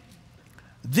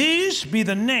 These be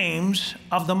the names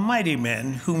of the mighty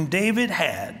men whom David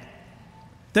had.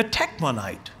 The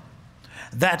Techmonite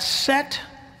that sat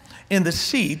in the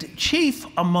seat, chief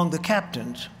among the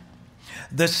captains.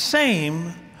 The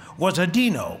same was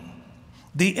Adino,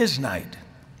 the Iznite.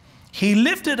 He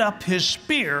lifted up his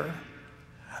spear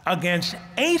against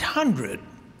 800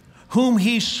 whom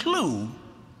he slew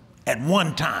at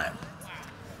one time.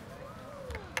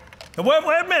 Wait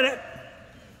a minute.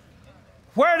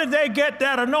 Where did they get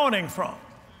that anointing from?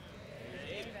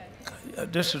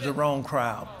 This is the wrong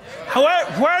crowd.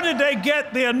 Where did they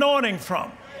get the anointing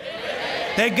from?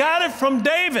 They got it from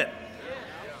David.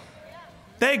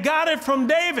 They got it from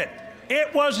David.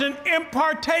 It was an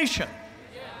impartation.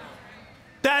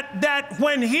 That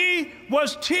when he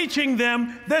was teaching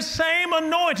them, the same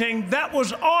anointing that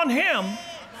was on him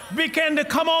began to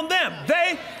come on them.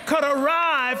 They could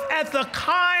arrive at the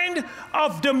kind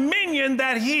of dominion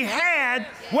that he had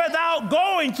without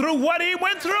going through what he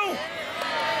went through.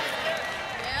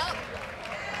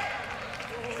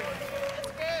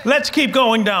 Let's keep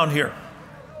going down here.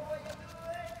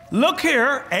 Look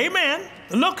here, amen.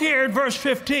 Look here at verse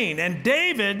 15. And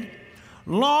David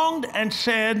longed and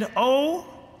said, oh,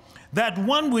 that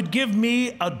one would give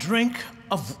me a drink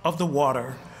of the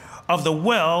water of the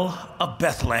well of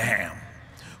Bethlehem,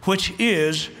 which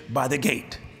is by the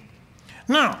gate.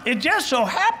 Now, it just so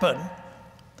happened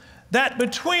that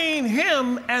between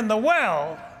him and the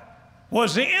well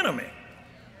was the enemy.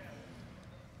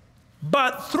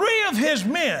 But 3 of his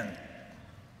men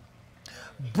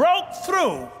broke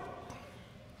through,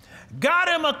 got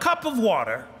him a cup of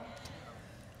water,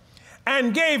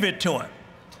 and gave it to him.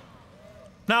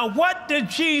 Now, what did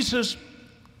Jesus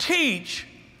teach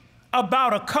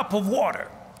about a cup of water?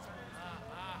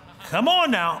 Come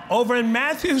on now, over in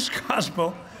Matthew's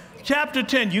Gospel, chapter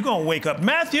 10, you're going to wake up.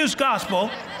 Matthew's Gospel,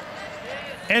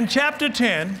 in chapter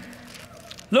 10,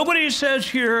 look what he says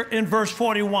here in verse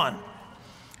 41.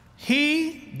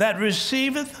 He that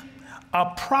receiveth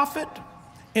a prophet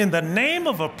in the name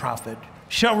of a prophet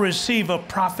shall receive a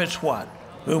prophet's what?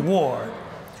 Reward.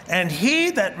 And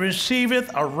he that receiveth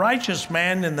a righteous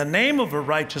man in the name of a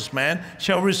righteous man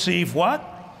shall receive what?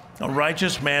 A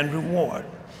righteous man reward.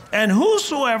 And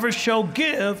whosoever shall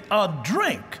give a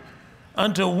drink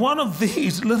unto one of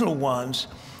these little ones,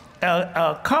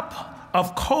 a cup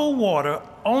of cold water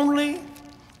only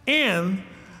in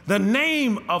the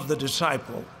name of the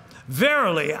disciple,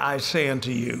 verily I say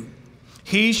unto you,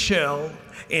 he shall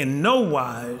in no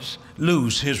wise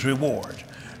lose his reward.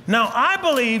 Now, I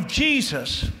believe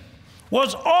Jesus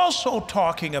was also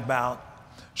talking about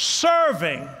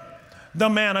serving the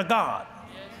man of God.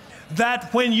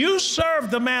 That when you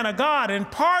serve the man of God, and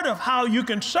part of how you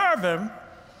can serve him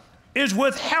is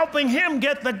with helping him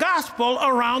get the gospel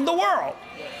around the world.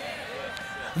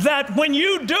 That when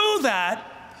you do that,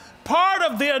 part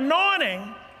of the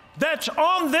anointing that's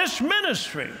on this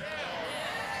ministry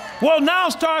will now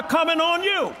start coming on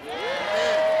you.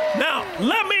 Now,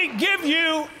 let me give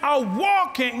you a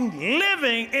walking,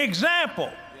 living example.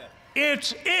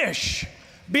 It's ish,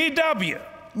 BW,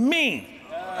 me.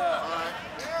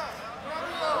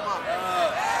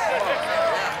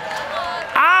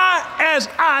 As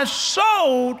I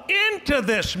sowed into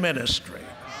this ministry,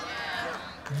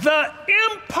 the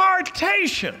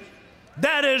impartation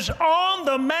that is on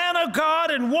the man of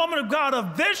God and woman of God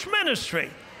of this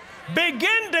ministry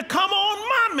begin to come on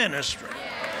my ministry.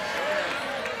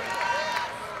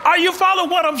 Are you following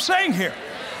what I'm saying here?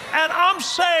 And I'm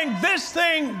saying this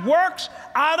thing works.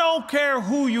 I don't care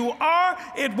who you are.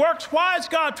 It works. Why is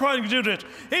God trying to do this?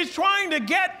 He's trying to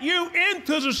get you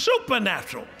into the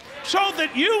supernatural so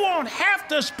that you won't have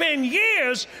to spend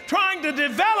years trying to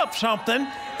develop something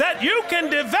that you can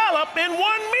develop in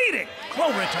one meeting.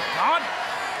 Glory to God.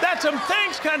 That some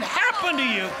things can happen to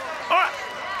you. All right.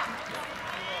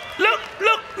 Look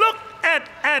at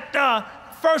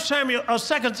 2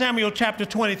 Samuel chapter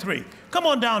 23. Come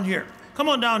on down here. Come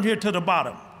on down here to the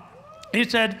bottom. He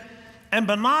said, and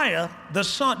Benaiah, the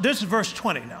son, this is verse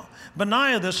 20 now.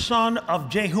 Benaiah, the son of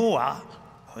Jehoiada,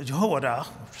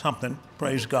 something,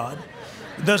 praise God,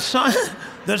 the son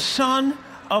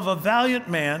of a valiant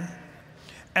man,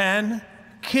 and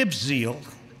Kibzeel,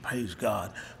 praise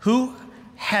God, who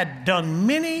had done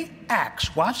many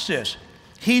acts. Watch this.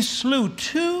 He slew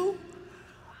 2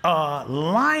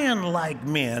 lion-like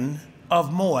men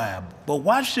of Moab. But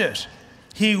watch this.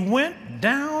 He went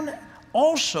down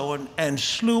also and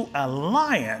slew a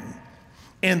lion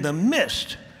in the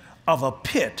midst of a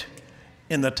pit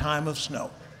in the time of snow.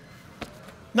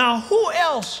 Now, who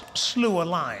else slew a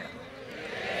lion?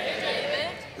 David.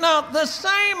 Now, the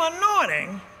same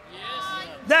anointing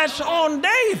that's on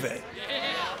David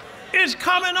is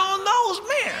coming on those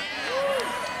men.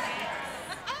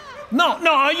 No,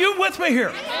 are you with me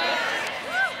here?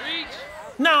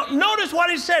 Now, notice what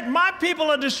he said. My people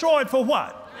are destroyed for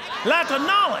what? Lack of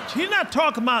knowledge. He's not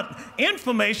talking about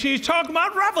information. He's talking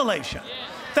about revelation.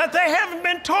 That they haven't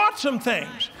been taught some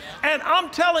things. And I'm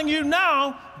telling you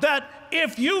now that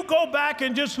if you go back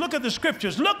and just look at the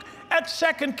scriptures, look at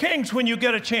 2 Kings when you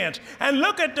get a chance, and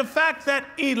look at the fact that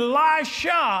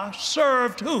Elisha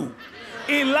served who?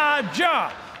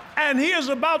 Elijah. And he is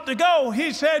about to go.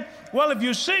 He said, well, if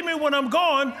you see me when I'm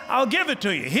gone, I'll give it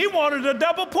to you. He wanted a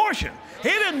double portion. He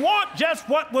didn't want just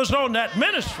what was on that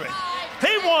ministry.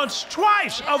 He wants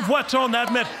twice of what's on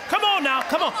that ministry. Come on now,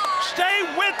 come on. Stay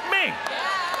with me.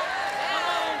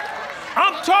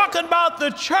 I'm talking about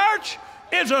the church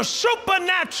is a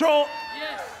supernatural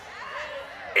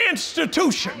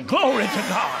institution. Glory to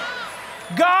God.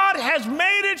 God has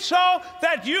made it so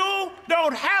that you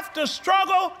don't have to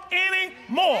struggle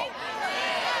anymore.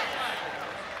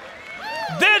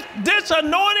 This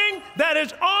anointing that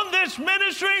is on this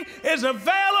ministry is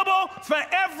available for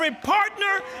every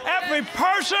partner, every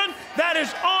person that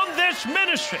is on this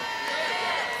ministry.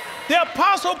 The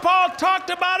Apostle Paul talked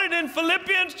about it in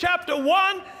Philippians chapter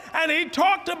 1, and he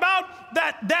talked about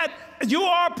that you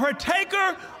are a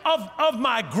partaker of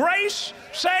my grace.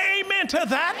 Say amen to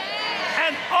that.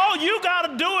 And all you got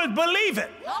to do is believe it.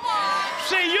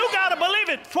 See, you got to believe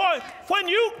it. For when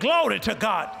you, glory to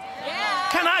God.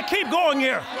 Can I keep going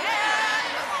here?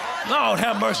 Lord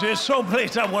have mercy. It's so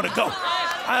place I want to go.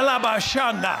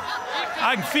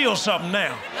 I can feel something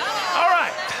now. All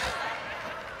right.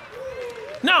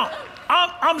 Now,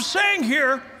 I'm saying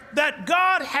here that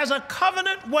God has a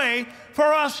covenant way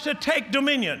for us to take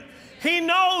dominion. He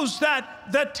knows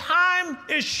that the time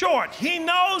is short. He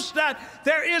knows that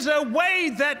there is a way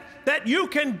that you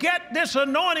can get this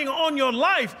anointing on your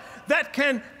life that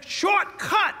can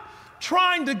shortcut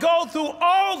trying to go through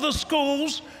all the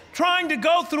schools, trying to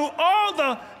go through all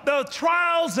the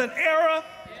trials and error,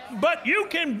 but you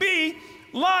can be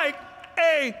like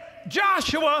a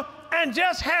Joshua and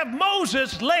just have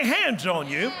Moses lay hands on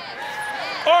you.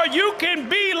 Or you can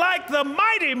be like the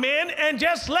mighty men and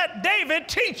just let David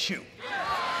teach you.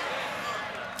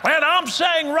 And I'm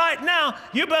saying right now,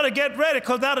 you better get ready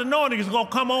because that anointing is going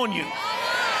to come on you.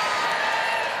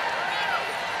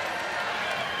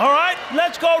 All right,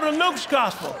 let's go to Luke's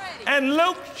gospel. And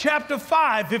Luke chapter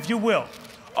 5, if you will.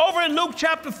 Over in Luke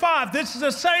chapter 5, this is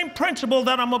the same principle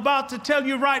that I'm about to tell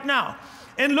you right now.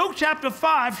 In Luke chapter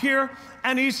 5 here,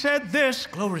 and he said this,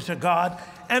 glory to God,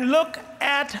 and look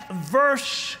at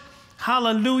verse,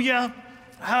 hallelujah,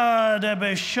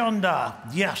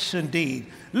 yes, indeed.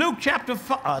 Luke chapter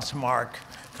 5, it's Mark,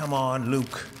 come on,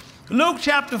 Luke. Luke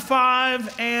chapter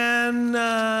 5 and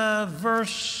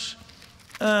verse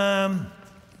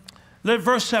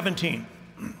 17,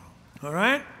 all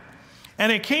right?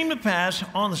 And it came to pass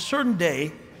on a certain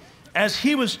day, as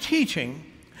he was teaching,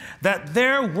 that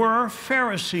there were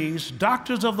Pharisees,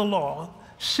 doctors of the law,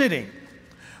 sitting,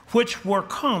 which were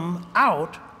come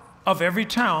out of every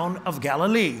town of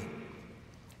Galilee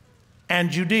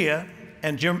and Judea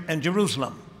and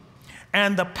Jerusalem.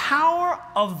 And the power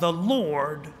of the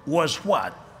Lord was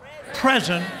what?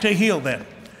 Present to heal them.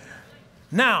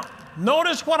 Now,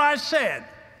 notice what I said.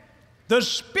 The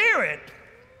Spirit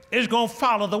is going to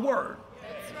follow the Word.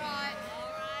 That's right.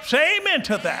 Say amen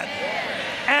to that.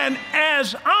 And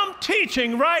as I'm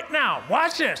teaching right now,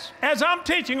 watch this. As I'm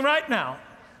teaching right now,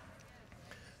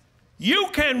 you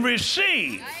can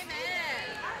receive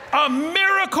a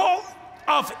miracle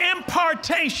of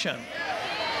impartation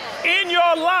in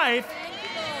your life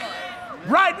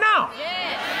right now.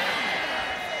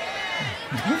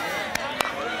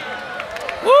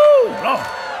 Woo, Lord.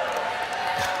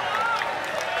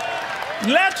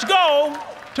 Let's go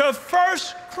to 1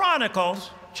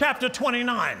 Chronicles chapter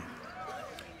 29.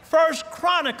 1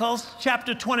 Chronicles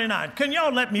chapter 29. Can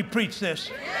y'all let me preach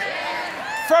this?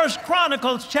 1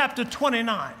 Chronicles chapter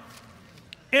 29.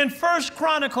 In 1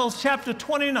 Chronicles chapter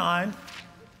 29,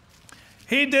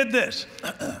 he did this.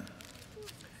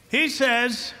 He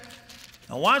says,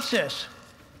 now watch this.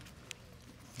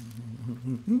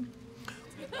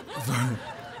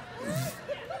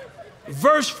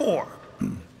 Verse 4.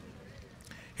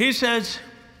 He says,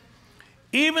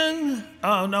 even,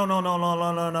 oh, no,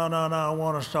 I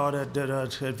want to start at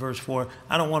verse 4.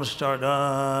 I don't want to start,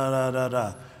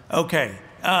 Okay,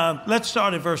 let's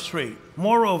start at verse 3.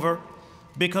 Moreover,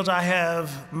 because I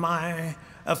have my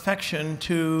affection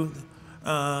to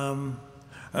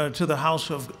the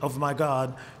house of my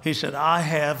God, he said, I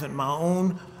have in my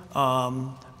own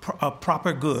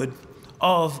proper good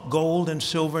of gold and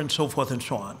silver and so forth and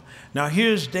so on. Now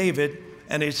here's David,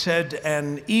 and it said,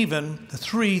 and even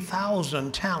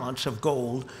 3,000 talents of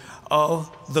gold, of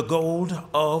the gold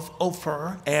of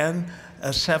Ophir, and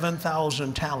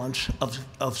 7,000 talents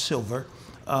of silver.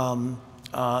 Now,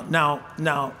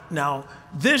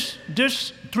 this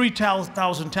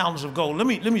 3,000 talents of gold, let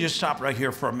me just stop right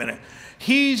here for a minute.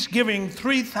 He's giving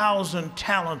 3,000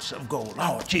 talents of gold.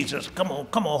 Oh, Jesus, come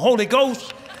on, Holy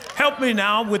Ghost, help me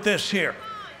now with this here.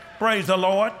 Praise the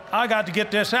Lord. I got to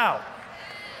get this out.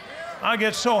 I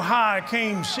get so high I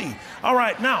can't see. All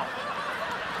right, now,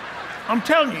 I'm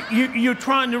telling you, you're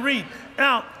trying to read.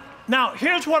 Now,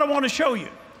 here's what I want to show you.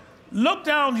 Look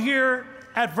down here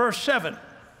at verse 7.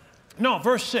 No,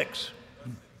 verse 6.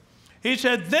 He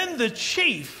said, then the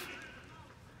chief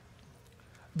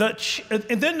of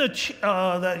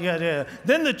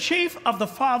the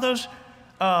fathers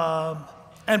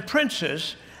and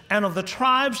princes and of the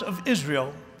tribes of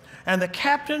Israel and the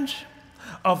captains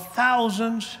of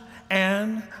thousands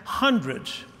and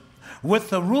hundreds with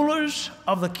the rulers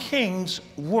of the king's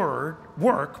work,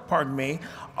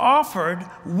 offered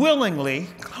willingly,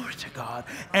 glory to God,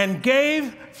 and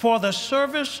gave for the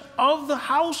service of the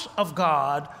house of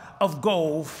God of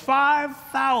gold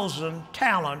 5,000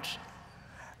 talents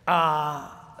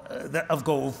of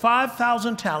gold,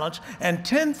 5,000 talents, and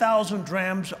 10,000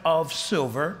 drams of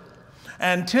silver,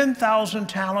 and 10,000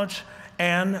 talents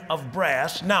and of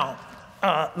brass. Now,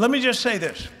 let me just say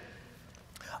this.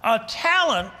 A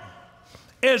talent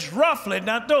is roughly,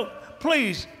 now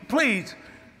please,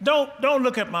 don't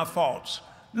look at my faults.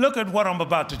 Look at what I'm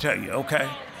about to tell you, okay?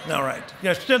 All right.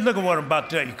 Yes, just look at what I'm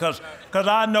about to tell you, because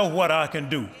I know what I can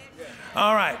do.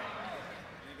 All right.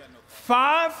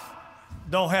 5,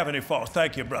 don't have any faults.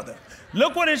 Thank you, brother.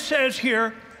 Look what it says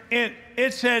here.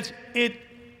 It says,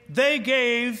 they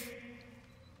gave,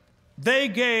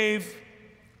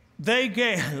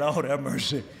 Lord have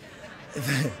mercy.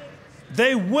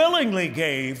 They willingly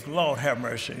gave, Lord have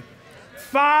mercy,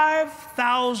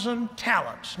 5,000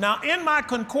 talents. Now, in my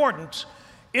concordance,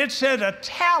 it said a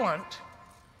talent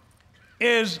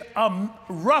is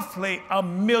roughly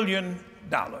 $1 million.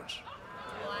 Wow.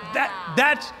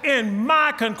 That's in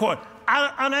my concordance.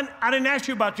 I didn't ask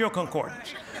you about your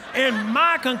concordance. In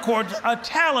my concordance, a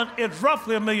talent is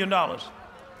roughly $1 million.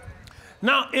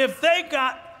 Now, if they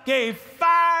gave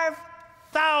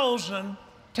 5,000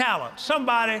 talents,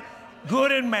 somebody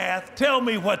good in math, tell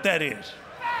me what that is.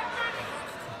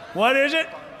 What is it?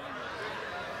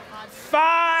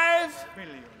 5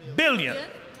 billion.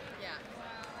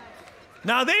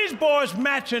 Now these boys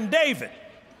matching David.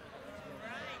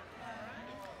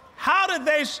 How did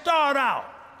they start out?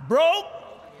 Broke,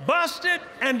 busted,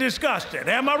 and disgusted.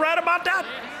 Am I right about that?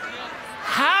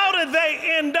 How did they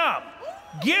end up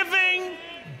giving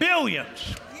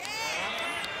billions?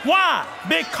 Why?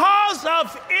 Because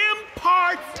of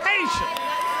impartation.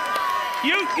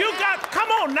 You got, come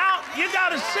on now, you got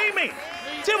to see me.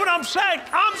 See what I'm saying?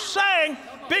 I'm saying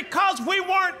because we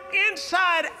weren't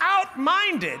inside out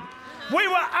minded, we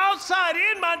were outside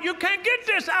in minded. You can't get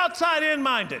this outside in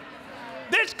minded.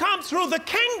 This comes through the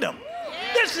kingdom.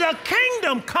 This is a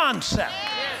kingdom concept.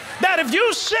 That if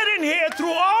you sit in here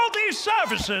through all these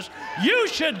services, you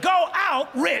should go out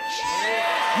rich.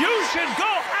 You should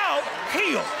go out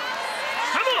healed.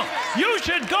 Come on. You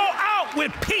should go out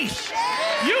with peace.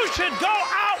 You should go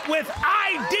out with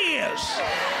ideas.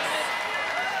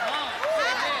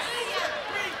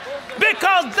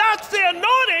 Because that's the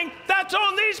anointing that's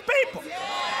on these people.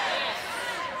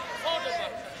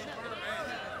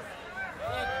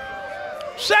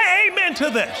 Say amen to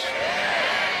this.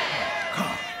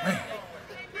 Oh, man.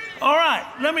 All right,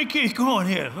 let me keep going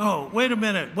here. Oh, wait a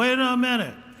minute. Wait a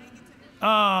minute.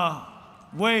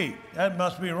 Wait, that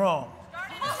must be wrong.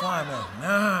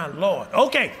 Nah, Lord.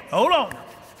 Okay, hold on.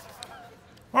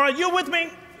 All right, you with me?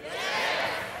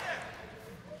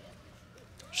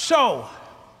 So,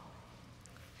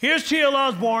 here's T.L.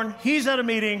 Osborne. He's at a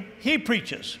meeting. He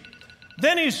preaches.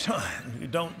 Then he's,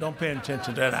 don't pay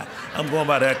attention to that. I'm going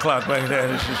by that clock right there.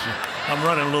 I'm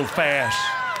running a little fast.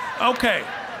 Okay,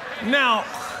 now,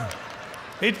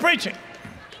 he's preaching.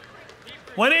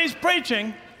 When he's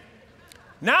preaching,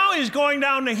 now he's going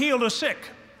down to heal the sick.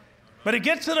 But he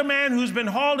gets to the man who's been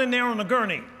hauled in there on a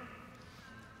gurney.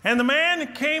 And the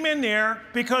man came in there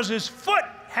because his foot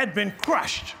had been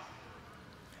crushed.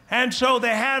 And so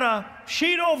they had a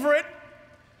sheet over it.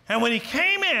 And when he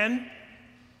came in,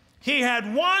 he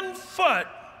had one foot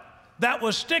that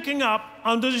was sticking up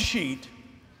under the sheet.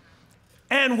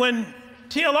 And when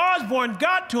T.L. Osborne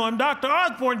got to him, Dr.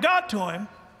 Osborne got to him,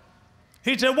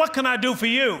 he said, "What can I do for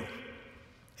you?"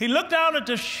 He looked down at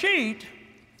the sheet,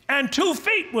 and 2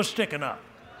 feet was sticking up.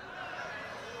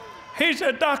 He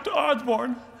said, "Dr.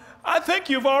 Osborne, I think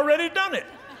you've already done it."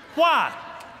 Why?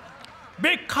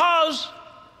 Because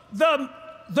the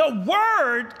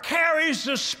word carries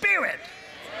the spirit.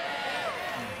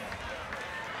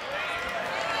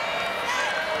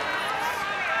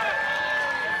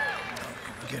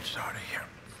 Get started here.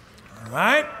 All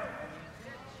right?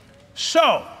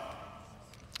 So,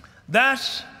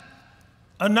 that's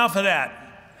enough of that.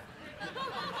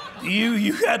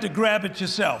 You had to grab it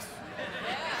yourself.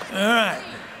 All right.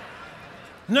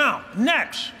 Now,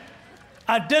 next,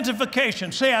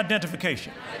 identification. Say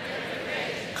identification.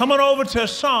 Come on over to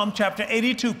Psalm chapter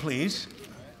 82, please.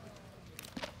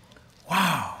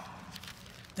 Wow.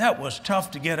 That was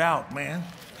tough to get out, man.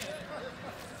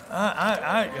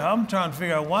 I'm trying to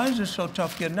figure out why is this so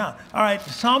tough getting out. All right,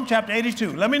 Psalm chapter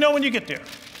 82. Let me know when you get there.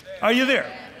 Are you there?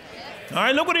 All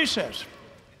right, look what he says.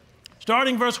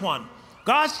 Starting verse 1.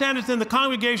 God standeth in the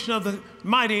congregation of the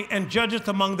mighty and judgeth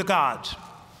among the gods.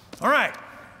 All right.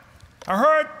 I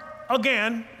heard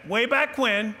again, way back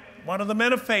when, one of the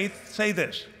men of faith say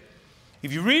this.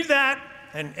 If you read that,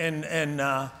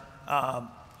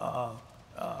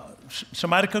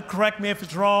 somebody could correct me if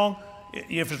it's wrong.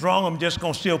 If it's wrong, I'm just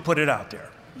going to still put it out there.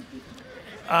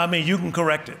 I mean, you can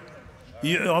correct it.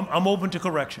 I'm open to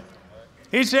correction.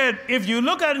 He said, if you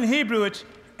look at it in Hebrew, it's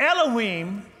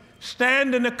Elohim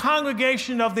stand in the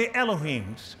congregation of the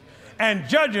Elohims and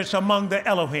judges among the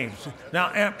Elohims. Now,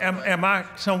 am I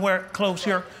somewhere close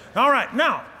here? All right.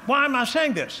 Now, why am I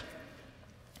saying this?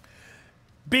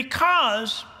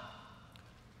 Because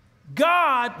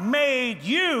God made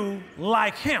you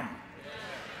like him.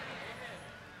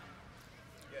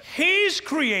 He's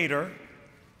creator,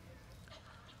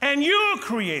 and you're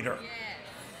creator.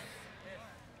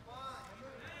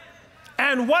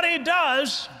 And what he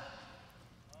does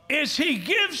is he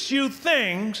gives you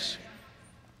things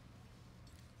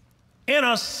in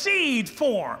a seed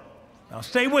form. Now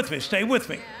stay with me, stay with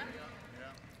me.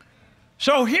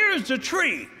 So here's the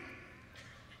tree.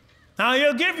 Now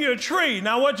he'll give you a tree.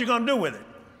 Now what you gonna do with it?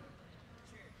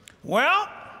 Well,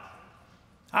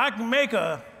 I can make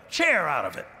a chair out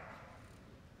of it.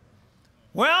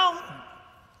 Well,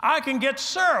 I can get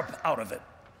syrup out of it.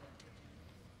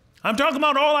 I'm talking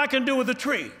about all I can do with a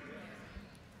tree.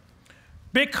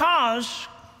 Because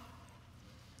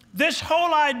this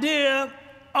whole idea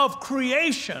of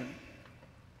creation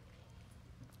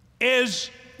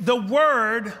is the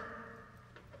word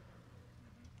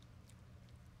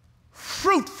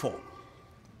fruitful.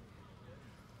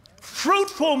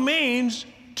 Fruitful means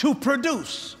to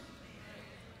produce.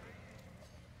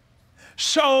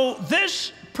 So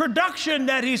this production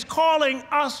that he's calling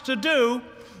us to do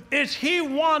is he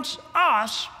wants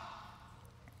us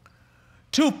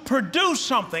to produce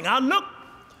something. I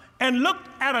looked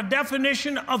at a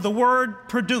definition of the word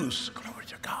produce. Glory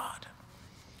to God.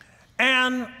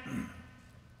 And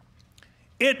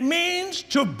It means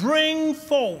to bring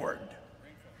forward.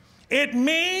 It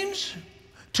means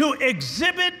to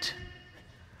exhibit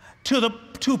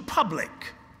to public.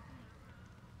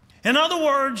 In other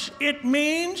words, it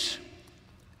means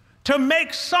to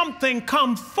make something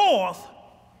come forth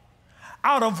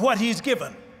out of what he's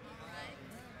given.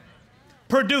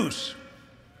 Produce.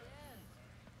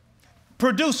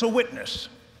 Produce a witness.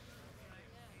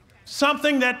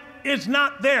 Something that is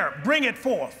not there, bring it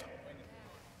forth.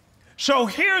 So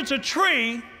here's a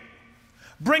tree,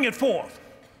 bring it forth.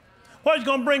 What is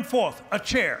going to bring forth? A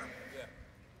chair.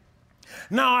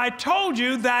 Now, I told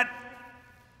you that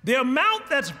the amount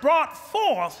that's brought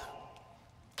forth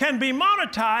can be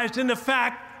monetized in the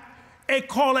fact they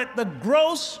call it the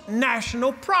gross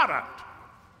national product.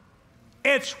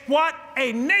 It's what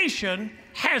a nation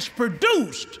has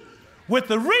produced with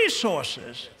the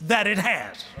resources that it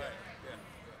has.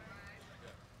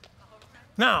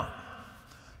 Now,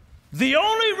 the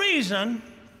only reason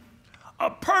a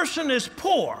person is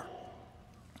poor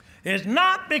is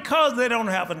not because they don't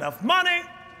have enough money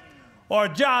or a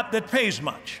job that pays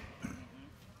much.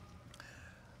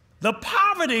 The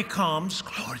poverty comes,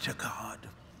 glory to God,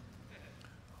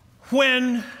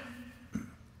 when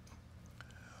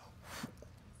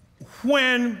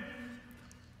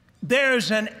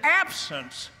there's an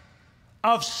absence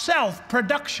of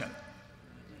self-production.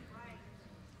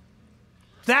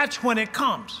 That's when it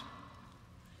comes.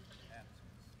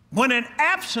 When an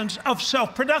absence of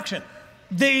self-production.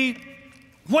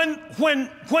 When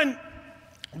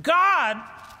God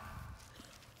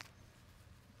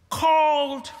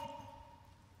called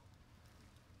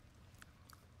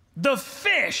the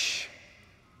fish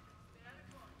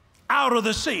out of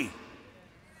the sea,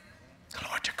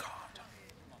 glory to God.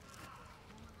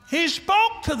 He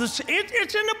spoke to the sea.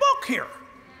 It's in the book here.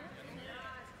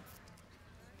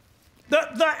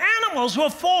 The animals were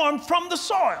formed from the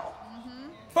soil,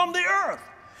 from the earth.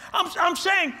 I'm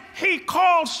saying he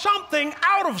called something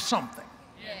out of something.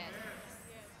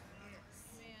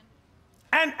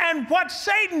 And what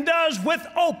Satan does with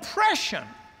oppression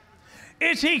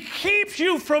is he keeps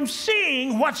you from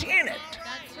seeing what's in it.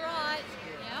 That's right.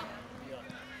 Yep.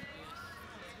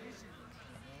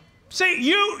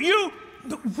 See,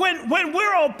 when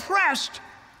we're oppressed,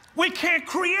 we can't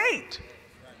create.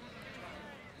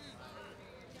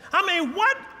 I mean,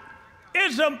 what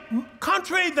is a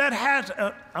country that has?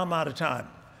 I'm out of time.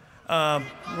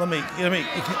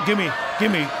 Give me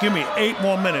 8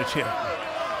 more minutes here.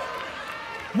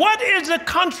 What is a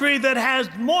country that has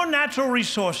more natural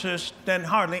resources than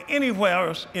hardly anywhere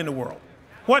else in the world?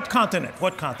 What continent?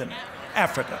 What continent?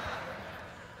 Africa.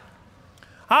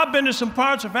 I've been to some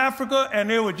parts of Africa, and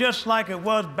they were just like it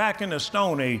was back in the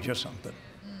Stone Age or something.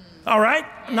 All right?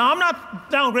 Now, I'm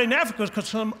not downgrading Africa because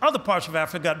some other parts of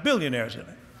Africa got billionaires in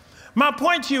it. My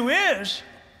point to you is,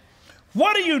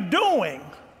 what are you doing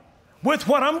with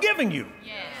what I'm giving you?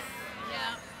 Yes.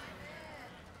 Yeah.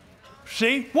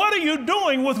 See, what are you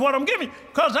doing with what I'm giving you?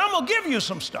 Because I'm going to give you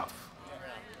some stuff.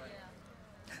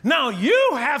 Now,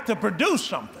 you have to produce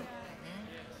something.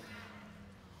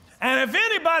 And if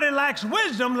anybody lacks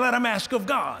wisdom, let them ask of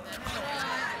God.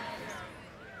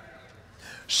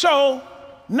 So,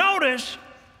 notice,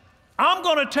 I'm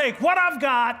going to take what I've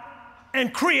got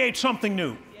and create something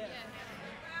new.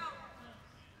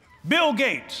 Bill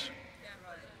Gates.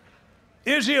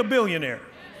 Is he a billionaire?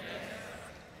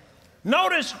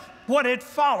 Notice what it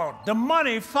followed. The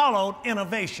money followed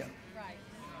innovation.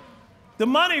 The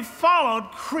money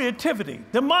followed creativity.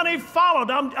 The money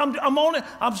followed,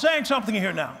 I'm saying something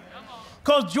here now.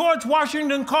 Because George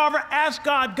Washington Carver asked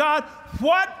God, God,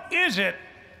 what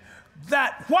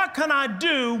can I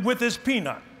do with this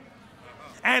peanut?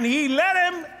 And he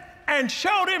led him and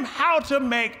showed him how to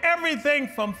make everything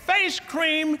from face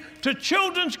cream to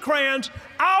children's crayons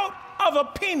out of a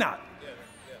peanut.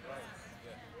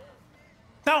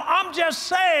 Now, I'm just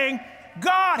saying,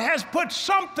 God has put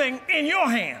something in your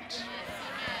hands.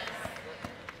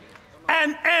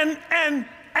 And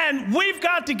we've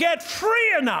got to get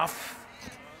free enough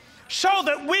so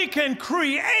that we can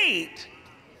create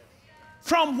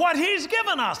from what he's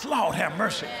given us. Lord have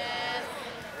mercy.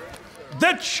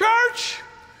 The church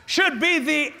should be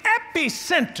the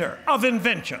epicenter of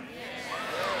invention.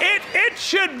 It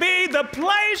should be the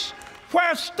place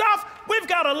where stuff, we've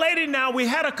got a lady now, we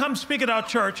had her come speak at our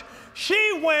church.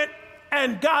 She went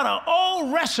and got an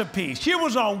old recipe. She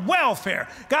was on welfare,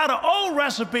 got an old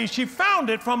recipe. She found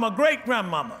it from a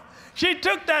great-grandmama. She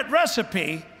took that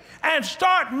recipe and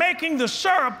started making the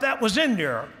syrup that was in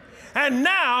there. And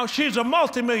now she's a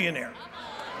multimillionaire.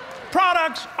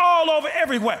 Products all over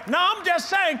everywhere. Now I'm just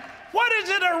saying, what is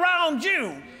it around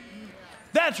you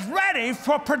that's ready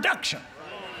for production.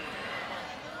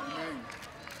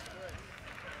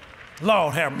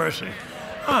 Lord have mercy.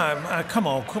 Come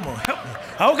on, help me.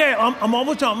 Okay, I'm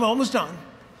almost done.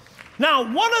 Now,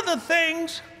 one of the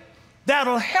things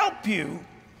that'll help you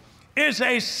is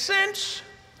a sense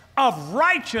of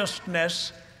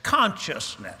righteousness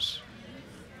consciousness.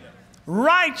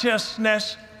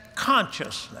 Righteousness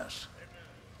consciousness.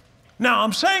 Now,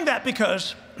 I'm saying that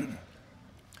because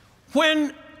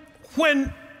when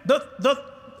the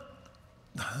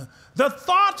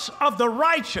thoughts of the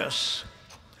righteous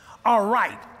are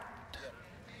right,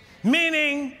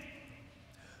 meaning,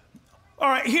 all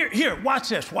right, here, watch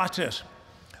this.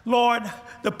 Lord,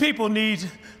 the people need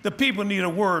a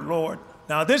word, Lord.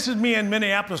 Now, this is me in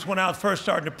Minneapolis when I was first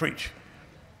starting to preach.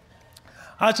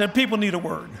 I said, people need a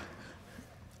word.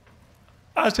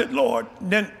 I said, Lord,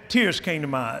 then tears came to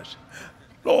my eyes.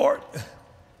 Lord,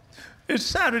 it's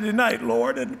Saturday night,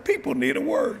 Lord, and the people need a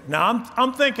word. Now,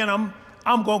 I'm thinking I'm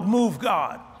going to move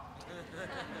God.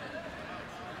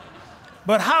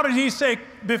 But how did he say,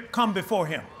 come before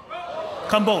him?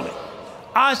 Come boldly.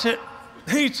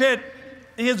 He said,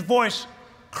 his voice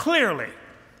clearly,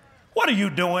 what are you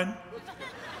doing?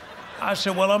 I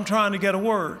said, well, I'm trying to get a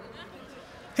word.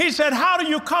 He said, how do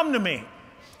you come to me?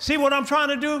 See what I'm trying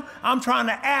to do? I'm trying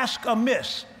to ask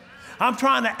amiss. I'm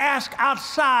trying to ask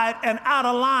outside and out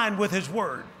of line with his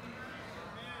word.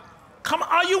 Come,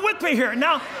 are you with me here?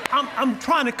 Now, I'm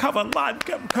trying to cover a lot.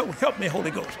 Help me,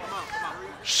 Holy Ghost.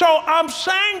 So I'm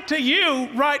saying to you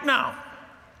right now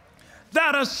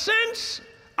that a sense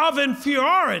of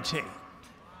inferiority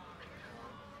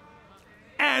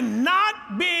and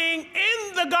not being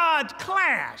in the God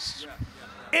class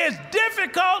is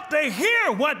difficult to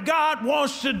hear what God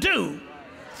wants to do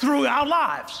through our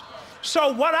lives.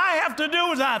 So what I have to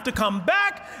do is I have to come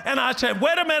back and I said,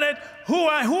 wait a minute, who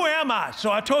am I?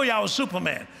 So I told you I was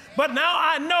Superman. But now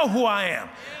I know who I am.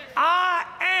 I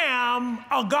am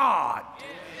a God.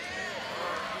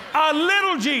 A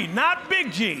little g, not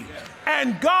big G.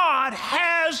 And God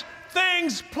has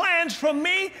plans for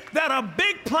me that are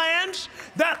big plans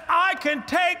that I can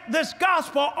take this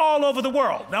gospel all over the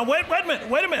world. Now, wait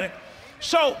a minute.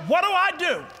 So what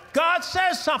do? God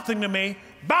says something to me,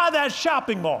 buy that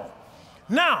shopping mall.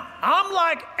 Now, I'm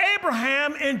like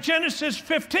Abraham in Genesis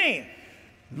 15.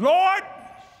 Lord,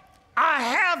 I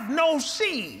have no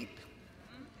seed.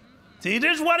 See,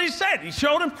 this is what he said. He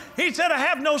showed him, he said, I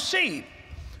have no seed.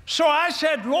 So I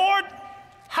said, Lord,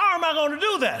 how am I going to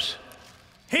do this?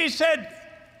 He said,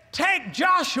 take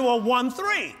Joshua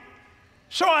 1:3.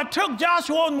 So I took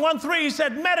Joshua 1:3, he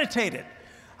said, meditate it.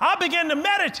 I began to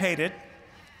meditate it.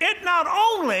 It not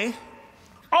only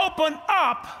opened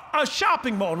up a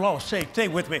shopping mall, Lord, stay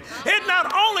with me. It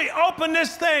not only opened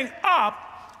this thing up,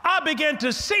 I began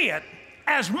to see it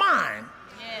as mine.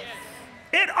 Yes.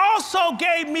 It also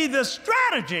gave me the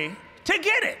strategy to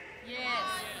get it. Yes.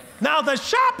 Now, the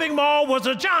shopping mall was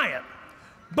a giant.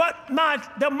 But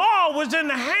the mall was in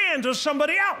the hands of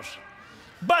somebody else.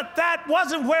 But that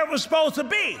wasn't where it was supposed to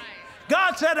be.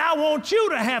 God said, I want you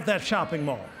to have that shopping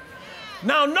mall.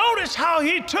 Now notice how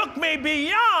he took me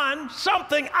beyond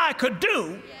something I could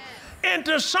do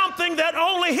into something that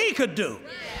only he could do.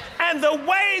 And the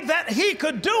way that he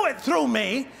could do it through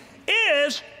me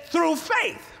is through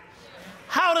faith.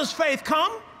 How does faith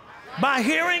come? By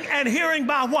hearing, and hearing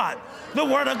by what? The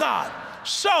Word of God.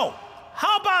 So,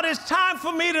 how about it's time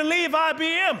for me to leave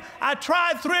IBM? I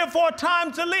tried 3 or 4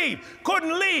 times to leave.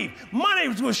 Couldn't leave. Money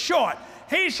was short.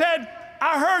 He said,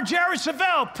 I heard Jerry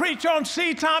Savelle preach on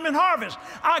seed time and harvest.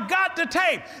 I got the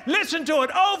tape. Listen to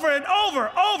it over and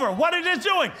over. What it is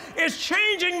doing is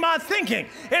changing my thinking.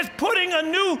 It's putting a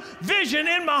new vision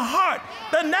in my heart.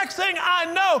 The next thing I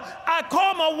know, I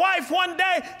called my wife one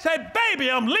day, said, baby,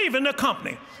 I'm leaving the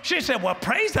company. She said, well,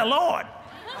 praise the Lord.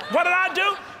 What did I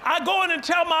do? I go in and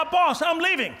tell my boss I'm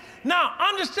leaving. Now,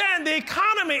 understand the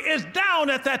economy is down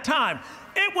at that time.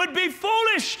 It would be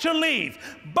foolish to leave.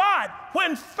 But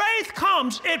when faith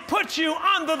comes, it puts you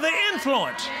under the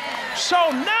influence. So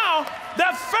now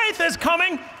that faith is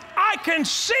coming, I can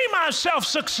see myself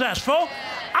successful.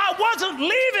 I wasn't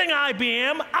leaving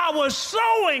IBM. I was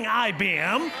sowing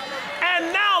IBM.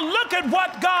 And now look at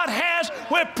what God has.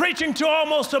 We're preaching to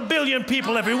almost 1 billion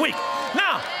people every week.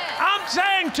 Now, I'm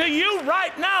saying to you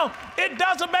right now, it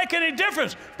doesn't make any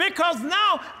difference because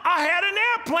now I had an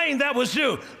airplane that was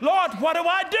due. Lord, what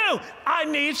do? I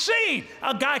need seed.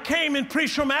 A guy came and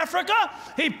preached from Africa.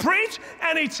 He preached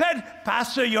and he said,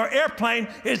 Pastor, your airplane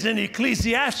is in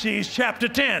Ecclesiastes chapter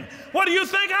 10. What do you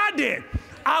think I did?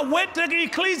 I went to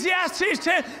Ecclesiastes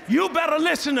 10. You better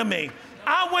listen to me.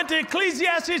 I went to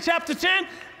Ecclesiastes chapter 10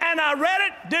 And I read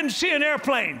it, didn't see an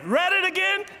airplane. Read it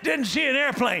again, didn't see an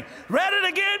airplane. Read it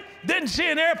again, didn't see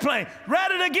an airplane.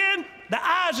 Read it again, the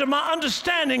eyes of my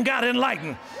understanding got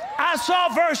enlightened. I saw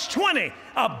verse 20,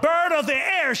 a bird of the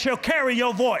air shall carry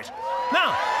your voice.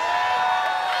 Now,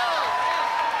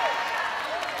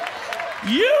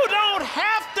 you don't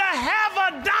have to have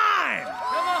a dime.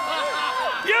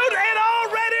 It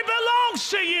already belongs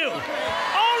to you.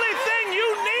 Only thing you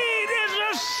need is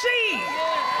a seed.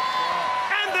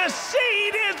 And the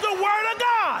seed is the Word of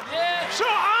God. So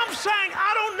I'm saying,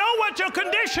 I don't know what your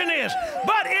condition is,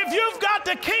 but if you've got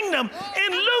the kingdom,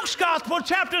 in Luke's Gospel,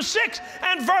 chapter 6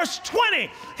 and verse 20,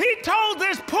 he told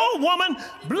this poor woman,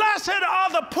 blessed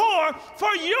are the poor,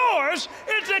 for yours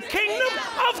is the kingdom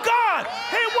of God.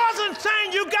 He wasn't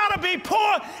saying you got to be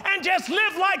poor and just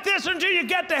live like this until you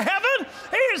get to heaven.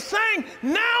 He is saying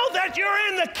now that you're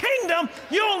in the kingdom,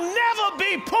 you'll never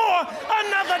be poor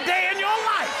another day in your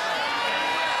life.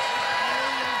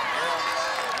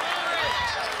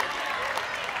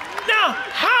 Now,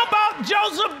 how about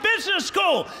Joseph Business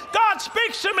School? God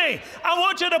speaks to me. I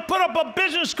want you to put up a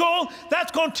business school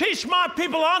that's going to teach my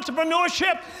people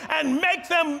entrepreneurship and make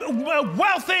them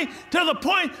wealthy to the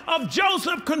point of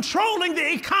Joseph controlling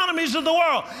the economies of the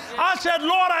world. I said,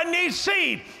 Lord, I need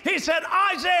seed. He said,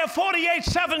 Isaiah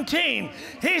 48:17.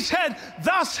 He said,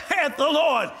 thus saith the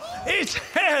Lord. He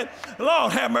said,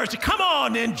 Lord have mercy. Come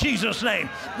on in Jesus' name.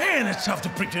 Man, it's tough to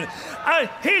preach it.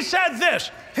 He said this.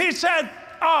 He said,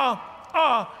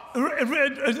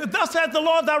 thus saith the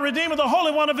Lord thy Redeemer, the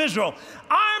Holy One of Israel.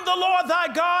 I am the Lord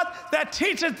thy God that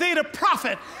teacheth thee to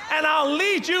profit, and I'll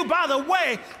lead you by the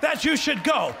way that you should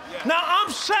go. Now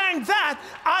I'm saying that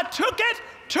I took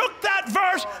that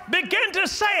verse, began to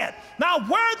say it. Now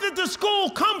where did the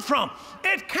school come from?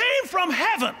 It came from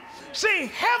heaven. See,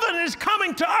 heaven is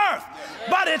coming to earth,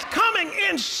 but it's coming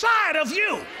inside of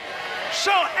you.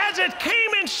 So as it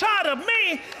came inside of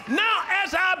me, now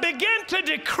as I begin to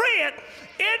decree it,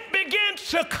 it begins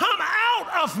to come out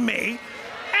of me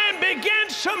and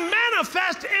begins to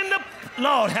manifest in the,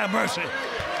 Lord have mercy.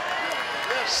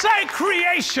 Say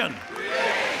creation.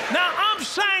 Now I'm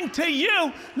saying to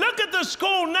you, look at the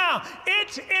school now.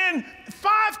 It's in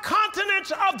 5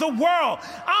 continents of the world.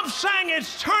 I'm saying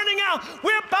it's turning out.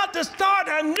 We're about to start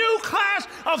a new class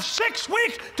of 6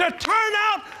 weeks to turn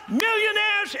out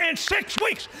millionaires in 6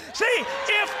 weeks. See,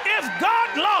 if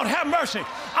God, Lord have mercy,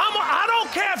 I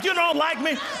don't care if you don't like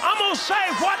me, I'm going to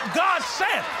say what God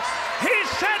said. He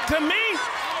said to me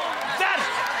that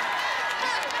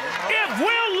if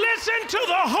we'll listen to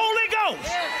the Holy Ghost,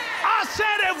 I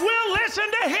said if we'll listen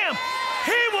to him,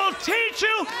 he will teach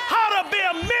you how to be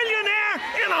a millionaire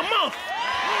in a month.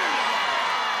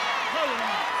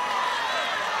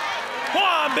 Boy,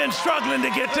 I've been struggling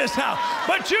to get this out,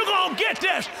 but you're going to get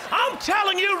this. I'm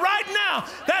telling you right now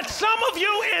that some of you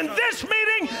in this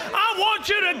meeting, I want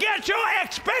you to get your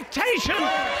expectation.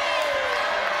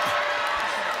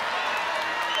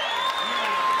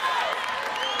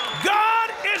 God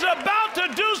is about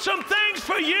to do some things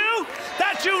for you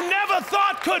that you never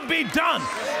thought could be done.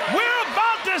 We're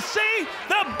about to see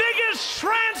the biggest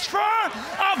transfer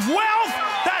of wealth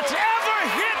that's ever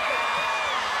hit.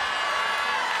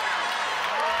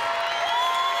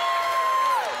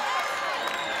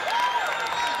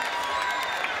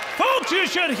 Folks, you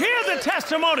should hear the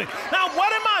testimony. Now,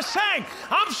 what am I saying?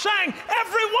 I'm saying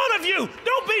every one of you,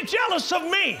 don't be jealous of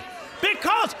me,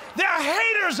 because there are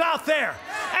haters out there.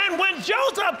 And when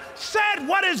Joseph said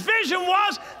what his vision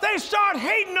was, they start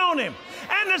hating on him.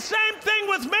 And the same thing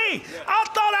with me. I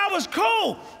thought I was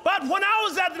cool, but when I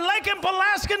was at Lake and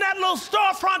Pulaski, that little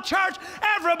storefront church,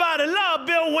 everybody loved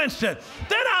Bill Winston.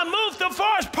 Then I moved to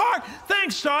Forest Park,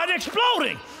 things started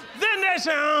exploding. Then they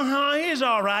say, he's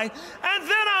all right. And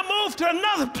then I moved to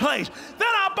another place. Then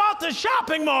I bought the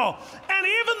shopping mall. And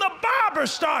even the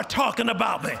barbers start talking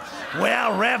about me.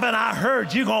 Well, Reverend, I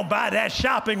heard you gonna buy that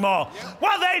shopping mall.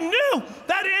 Well, they knew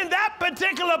that in that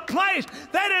particular place,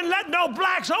 they didn't let no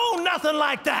blacks own nothing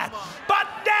like that. But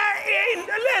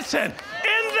listen,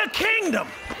 in the kingdom,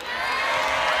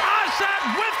 I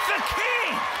said, with the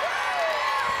king.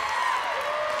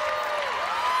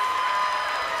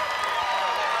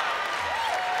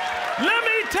 Let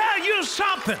me tell you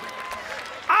something.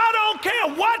 I don't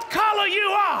care what color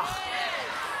you are.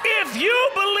 If you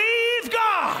believe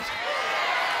God,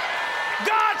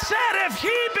 God said if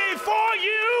he be for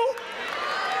you,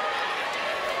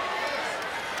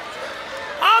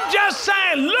 I'm just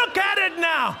saying, look at it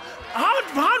now.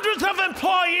 Hundreds of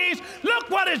employees, look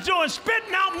what he's doing,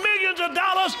 spitting out millions of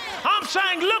dollars. I'm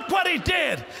saying, look what he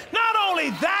did. Not only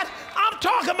that, I'm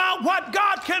talking about what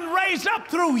God can raise up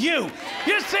through you.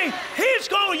 You see, he's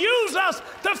going to use us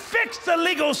to fix the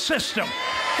legal system.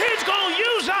 He's going to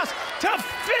use us to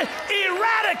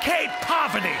eradicate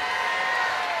poverty.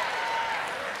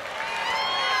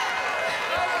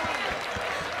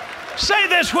 Say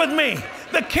this with me.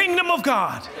 The kingdom of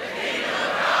God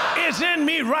is in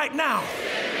me right now.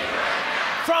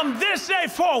 From this day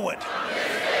forward,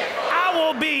 I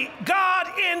will be God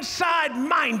inside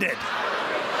minded.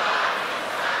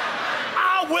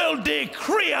 I will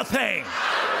decree a thing,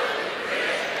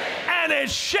 and it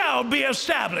shall be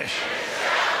established.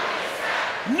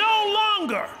 No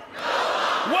longer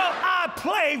will I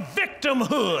play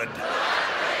victimhood.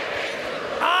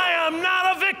 I am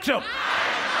not a victim.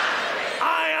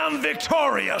 I am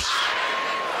victorious.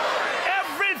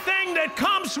 Everything that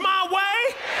comes my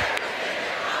way,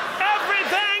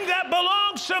 everything that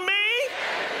belongs to me,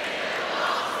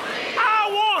 I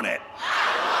want it.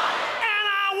 And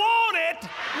I want it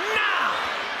now.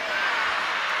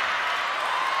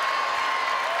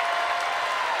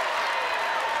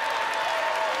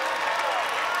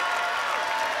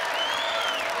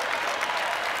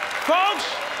 Folks,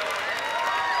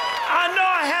 I know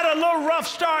I had a little rough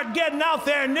start getting out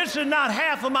there, and this is not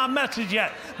half of my message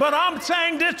yet, but I'm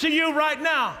saying this to you right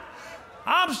now.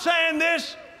 I'm saying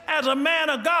this as a man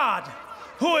of God,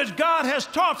 who as God has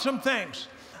taught some things.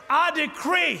 I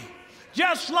decree,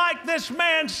 just like this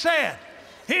man said,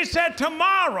 he said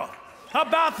tomorrow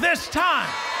about this time.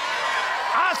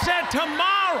 I said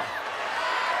tomorrow.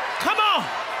 Come on.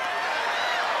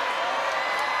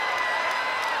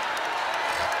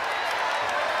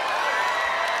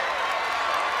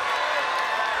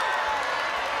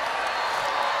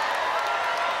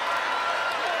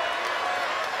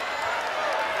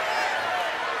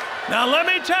 Now, let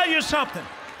me tell you something.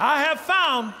 I have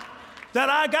found that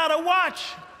I got to watch,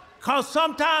 because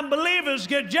sometimes believers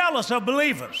get jealous of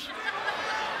believers.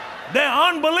 They're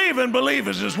unbelieving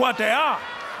believers is what they are.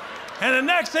 And the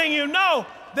next thing you know,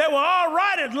 they were all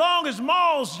right as long as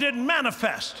malls didn't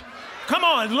manifest. Come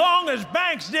on, as long as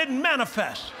banks didn't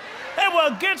manifest. They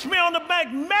were against me on the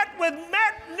bank,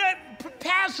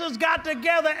 pastors got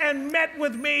together and met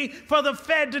with me for the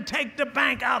Fed to take the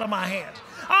bank out of my hands.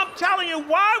 I'm telling you,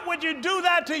 why would you do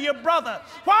that to your brother?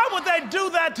 Why would they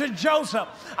do that to Joseph?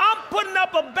 I'm putting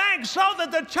up a bank so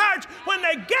that the church, when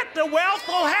they get the wealth,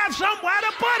 will have somewhere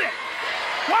to put it.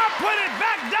 Why put it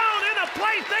back down in a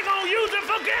place they're going to use it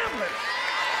for gambling?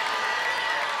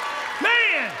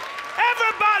 Man,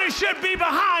 everybody should be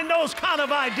behind those kind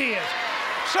of ideas.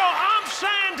 So I'm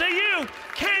saying to you,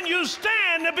 can you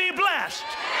stand to be blessed?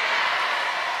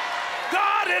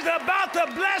 God is about to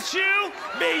bless you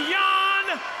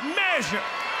beyond measure.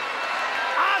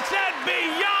 I said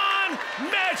beyond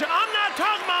measure. I'm not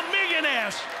talking about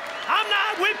millionaires.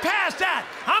 We passed that.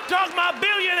 I'm talking about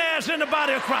billionaires in the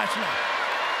body of Christ now.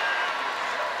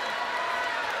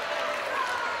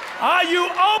 Are you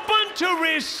open to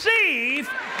receive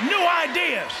new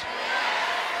ideas?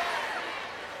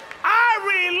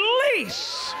 I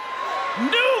release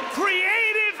new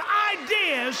creative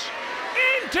ideas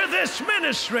into this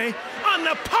ministry on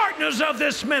the partners of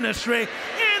this ministry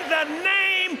in the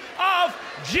name of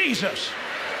Jesus.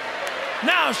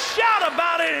 Now shout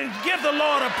about it and give the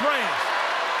Lord a praise.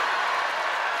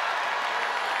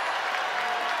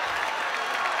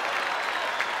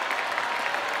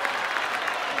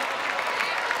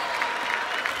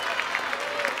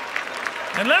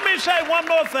 And let me say one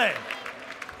more thing.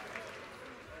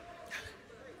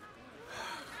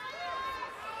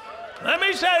 Let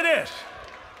me say this.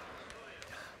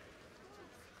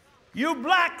 You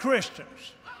black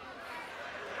Christians,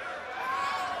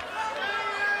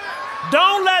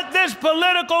 don't let this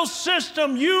political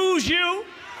system use you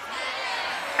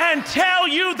and tell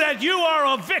you that you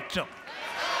are a victim.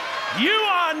 You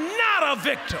are not a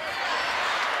victim.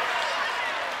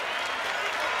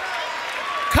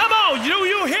 Come on, do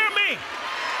you hear me?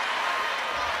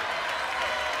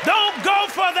 Don't go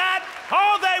for that.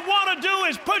 All they want to do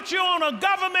is put you on a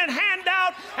government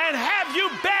handout and have you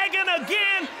begging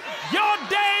again. Your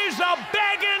days of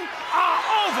begging are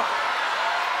over.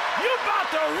 You about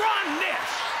to run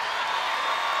this.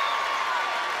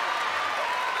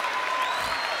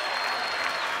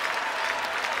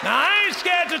 Now, I ain't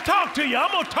scared to talk to you.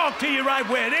 I'm going to talk to you right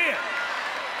where it is.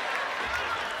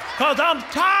 Because I'm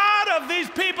tired of these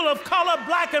people of color,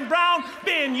 black and brown,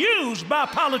 being used by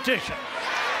politicians.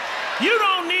 You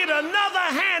don't need another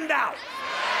handout.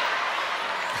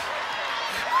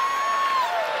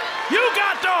 You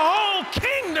got the whole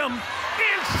kingdom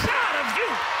inside of you.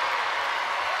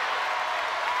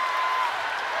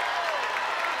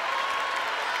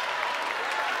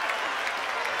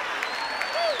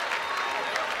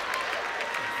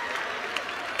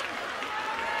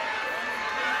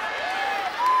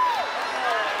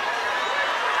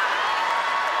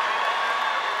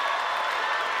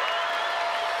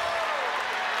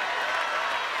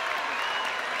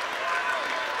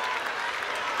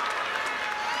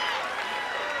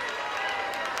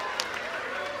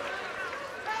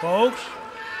 folks.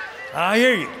 I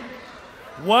hear you.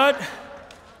 What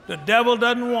the devil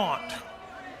doesn't want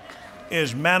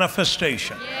is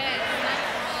manifestation.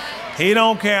 He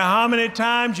don't care how many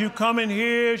times you come in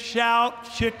here, shout,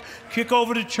 kick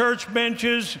over the church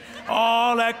benches,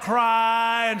 all that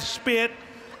cry and spit.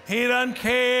 He doesn't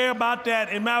care about that.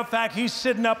 As a matter of fact, he's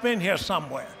sitting up in here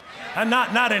somewhere. And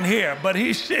not in here, but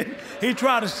he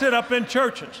tried to sit up in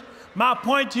churches. My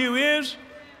point to you is,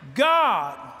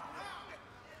 God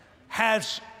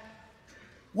has,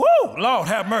 woo, Lord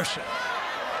have mercy.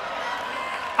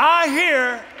 I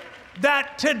hear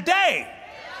that today,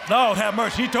 Lord have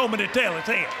mercy, he told me to tell it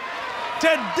here.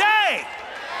 Today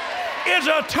is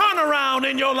a turnaround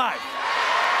in your life.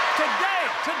 Today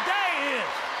is.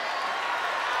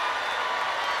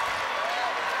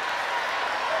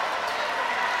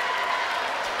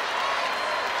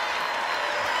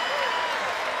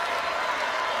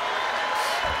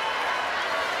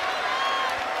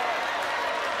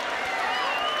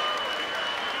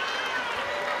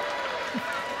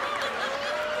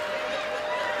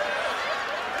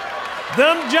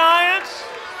 Them giants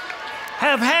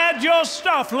have had your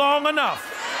stuff long enough.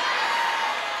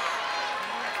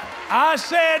 I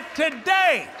said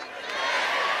today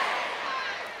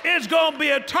is going to be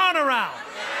a turnaround.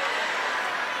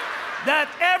 That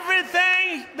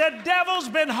everything the devil's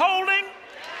been holding,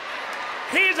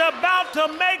 he's about to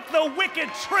make the wicked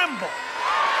tremble.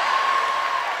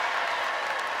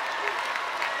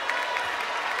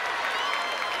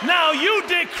 Now you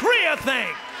decree a thing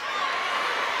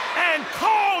and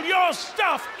call your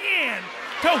stuff in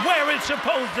to where it's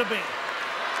supposed to be.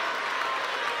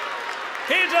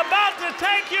 He's about to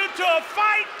take you to a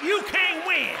fight you can't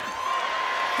win.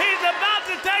 He's about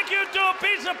to take you to a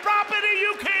piece of property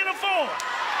you can't afford.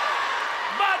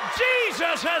 But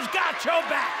Jesus has got your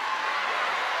back.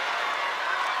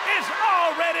 It's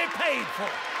already paid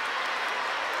for.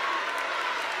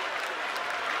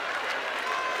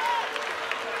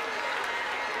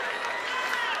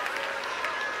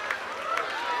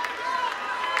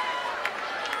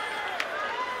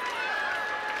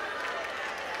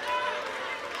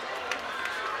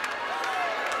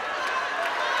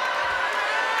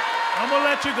 I'm going to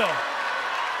let you go.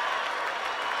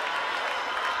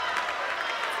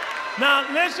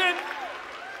 Now, listen,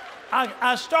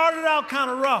 I started out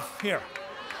kind of rough here,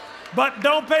 but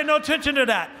don't pay no attention to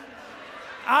that.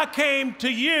 I came to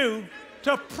you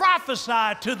to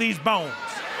prophesy to these bones.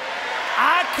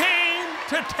 I came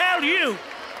to tell you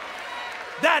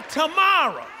that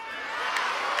tomorrow,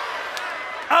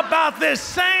 about this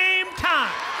same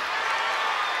time,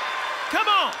 come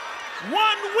on,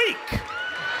 1 week,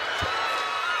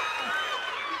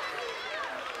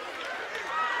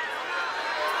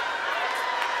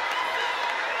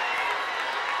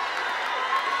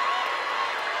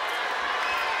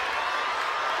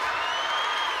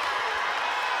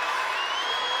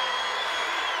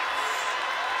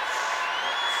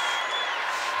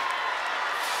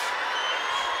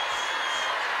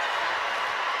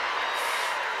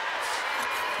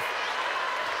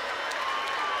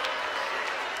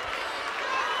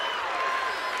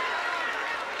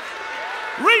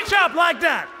 reach up like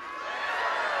that.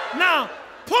 Now,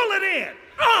 pull it in.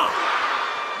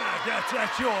 Now,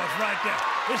 that's yours right there.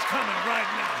 It's coming right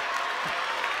now.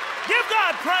 Give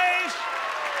God praise.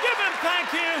 Give him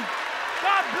thank you.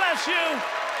 God bless you.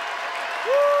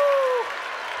 Woo.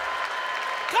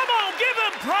 Come on, give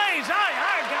him praise.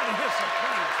 I got to hear some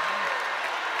praise.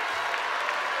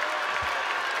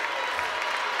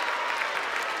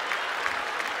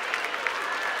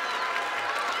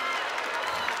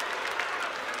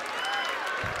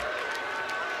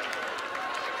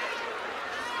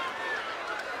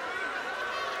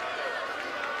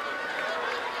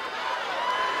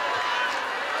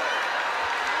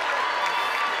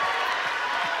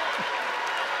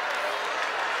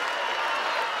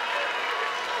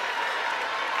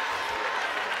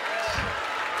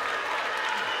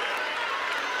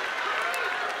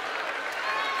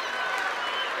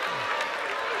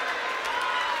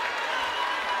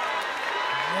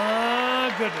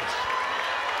 Goodness.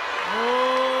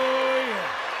 Oh, yeah.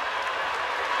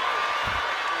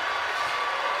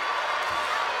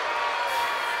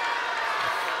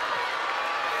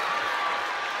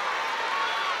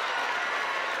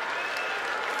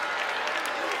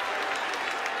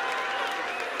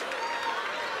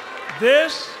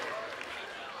 This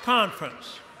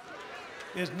conference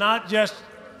is not just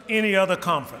any other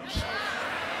conference.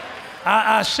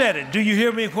 I said it. Do you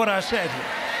hear me what I said here?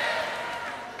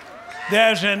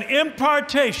 There's an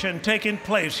impartation taking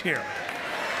place here.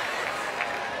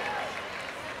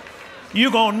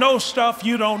 You're going to know stuff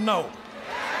you don't know.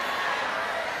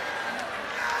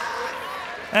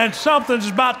 And something's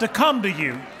about to come to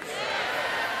you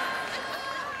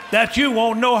that you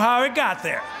won't know how it got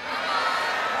there.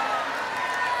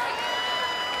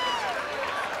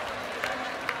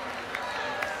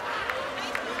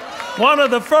 One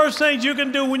of the first things you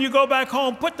can do when you go back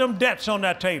home, put them debts on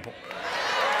that table.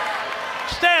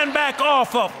 Stand back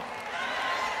off of them.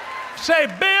 Say,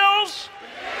 bills,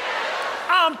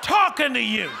 I'm talking to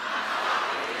you.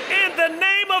 In the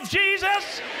name of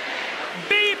Jesus,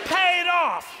 be paid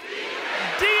off,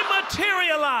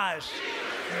 dematerialize,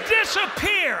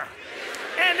 disappear.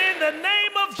 And in the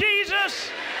name of Jesus,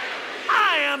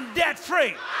 I am debt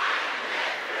free.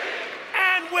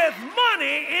 And with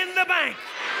money in the bank.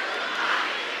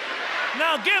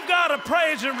 Now give God a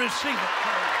praise and receive it.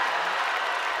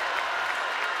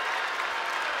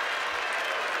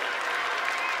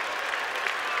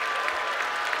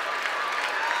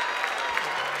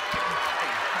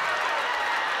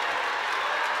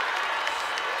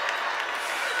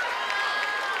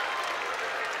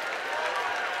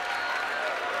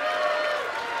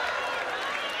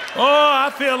 Oh, I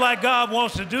feel like God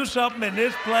wants to do something in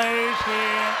this place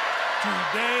here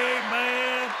today,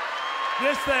 man.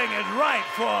 This thing is right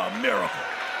for a miracle.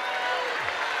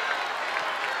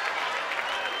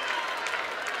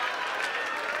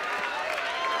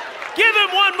 Give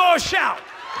him one more shout.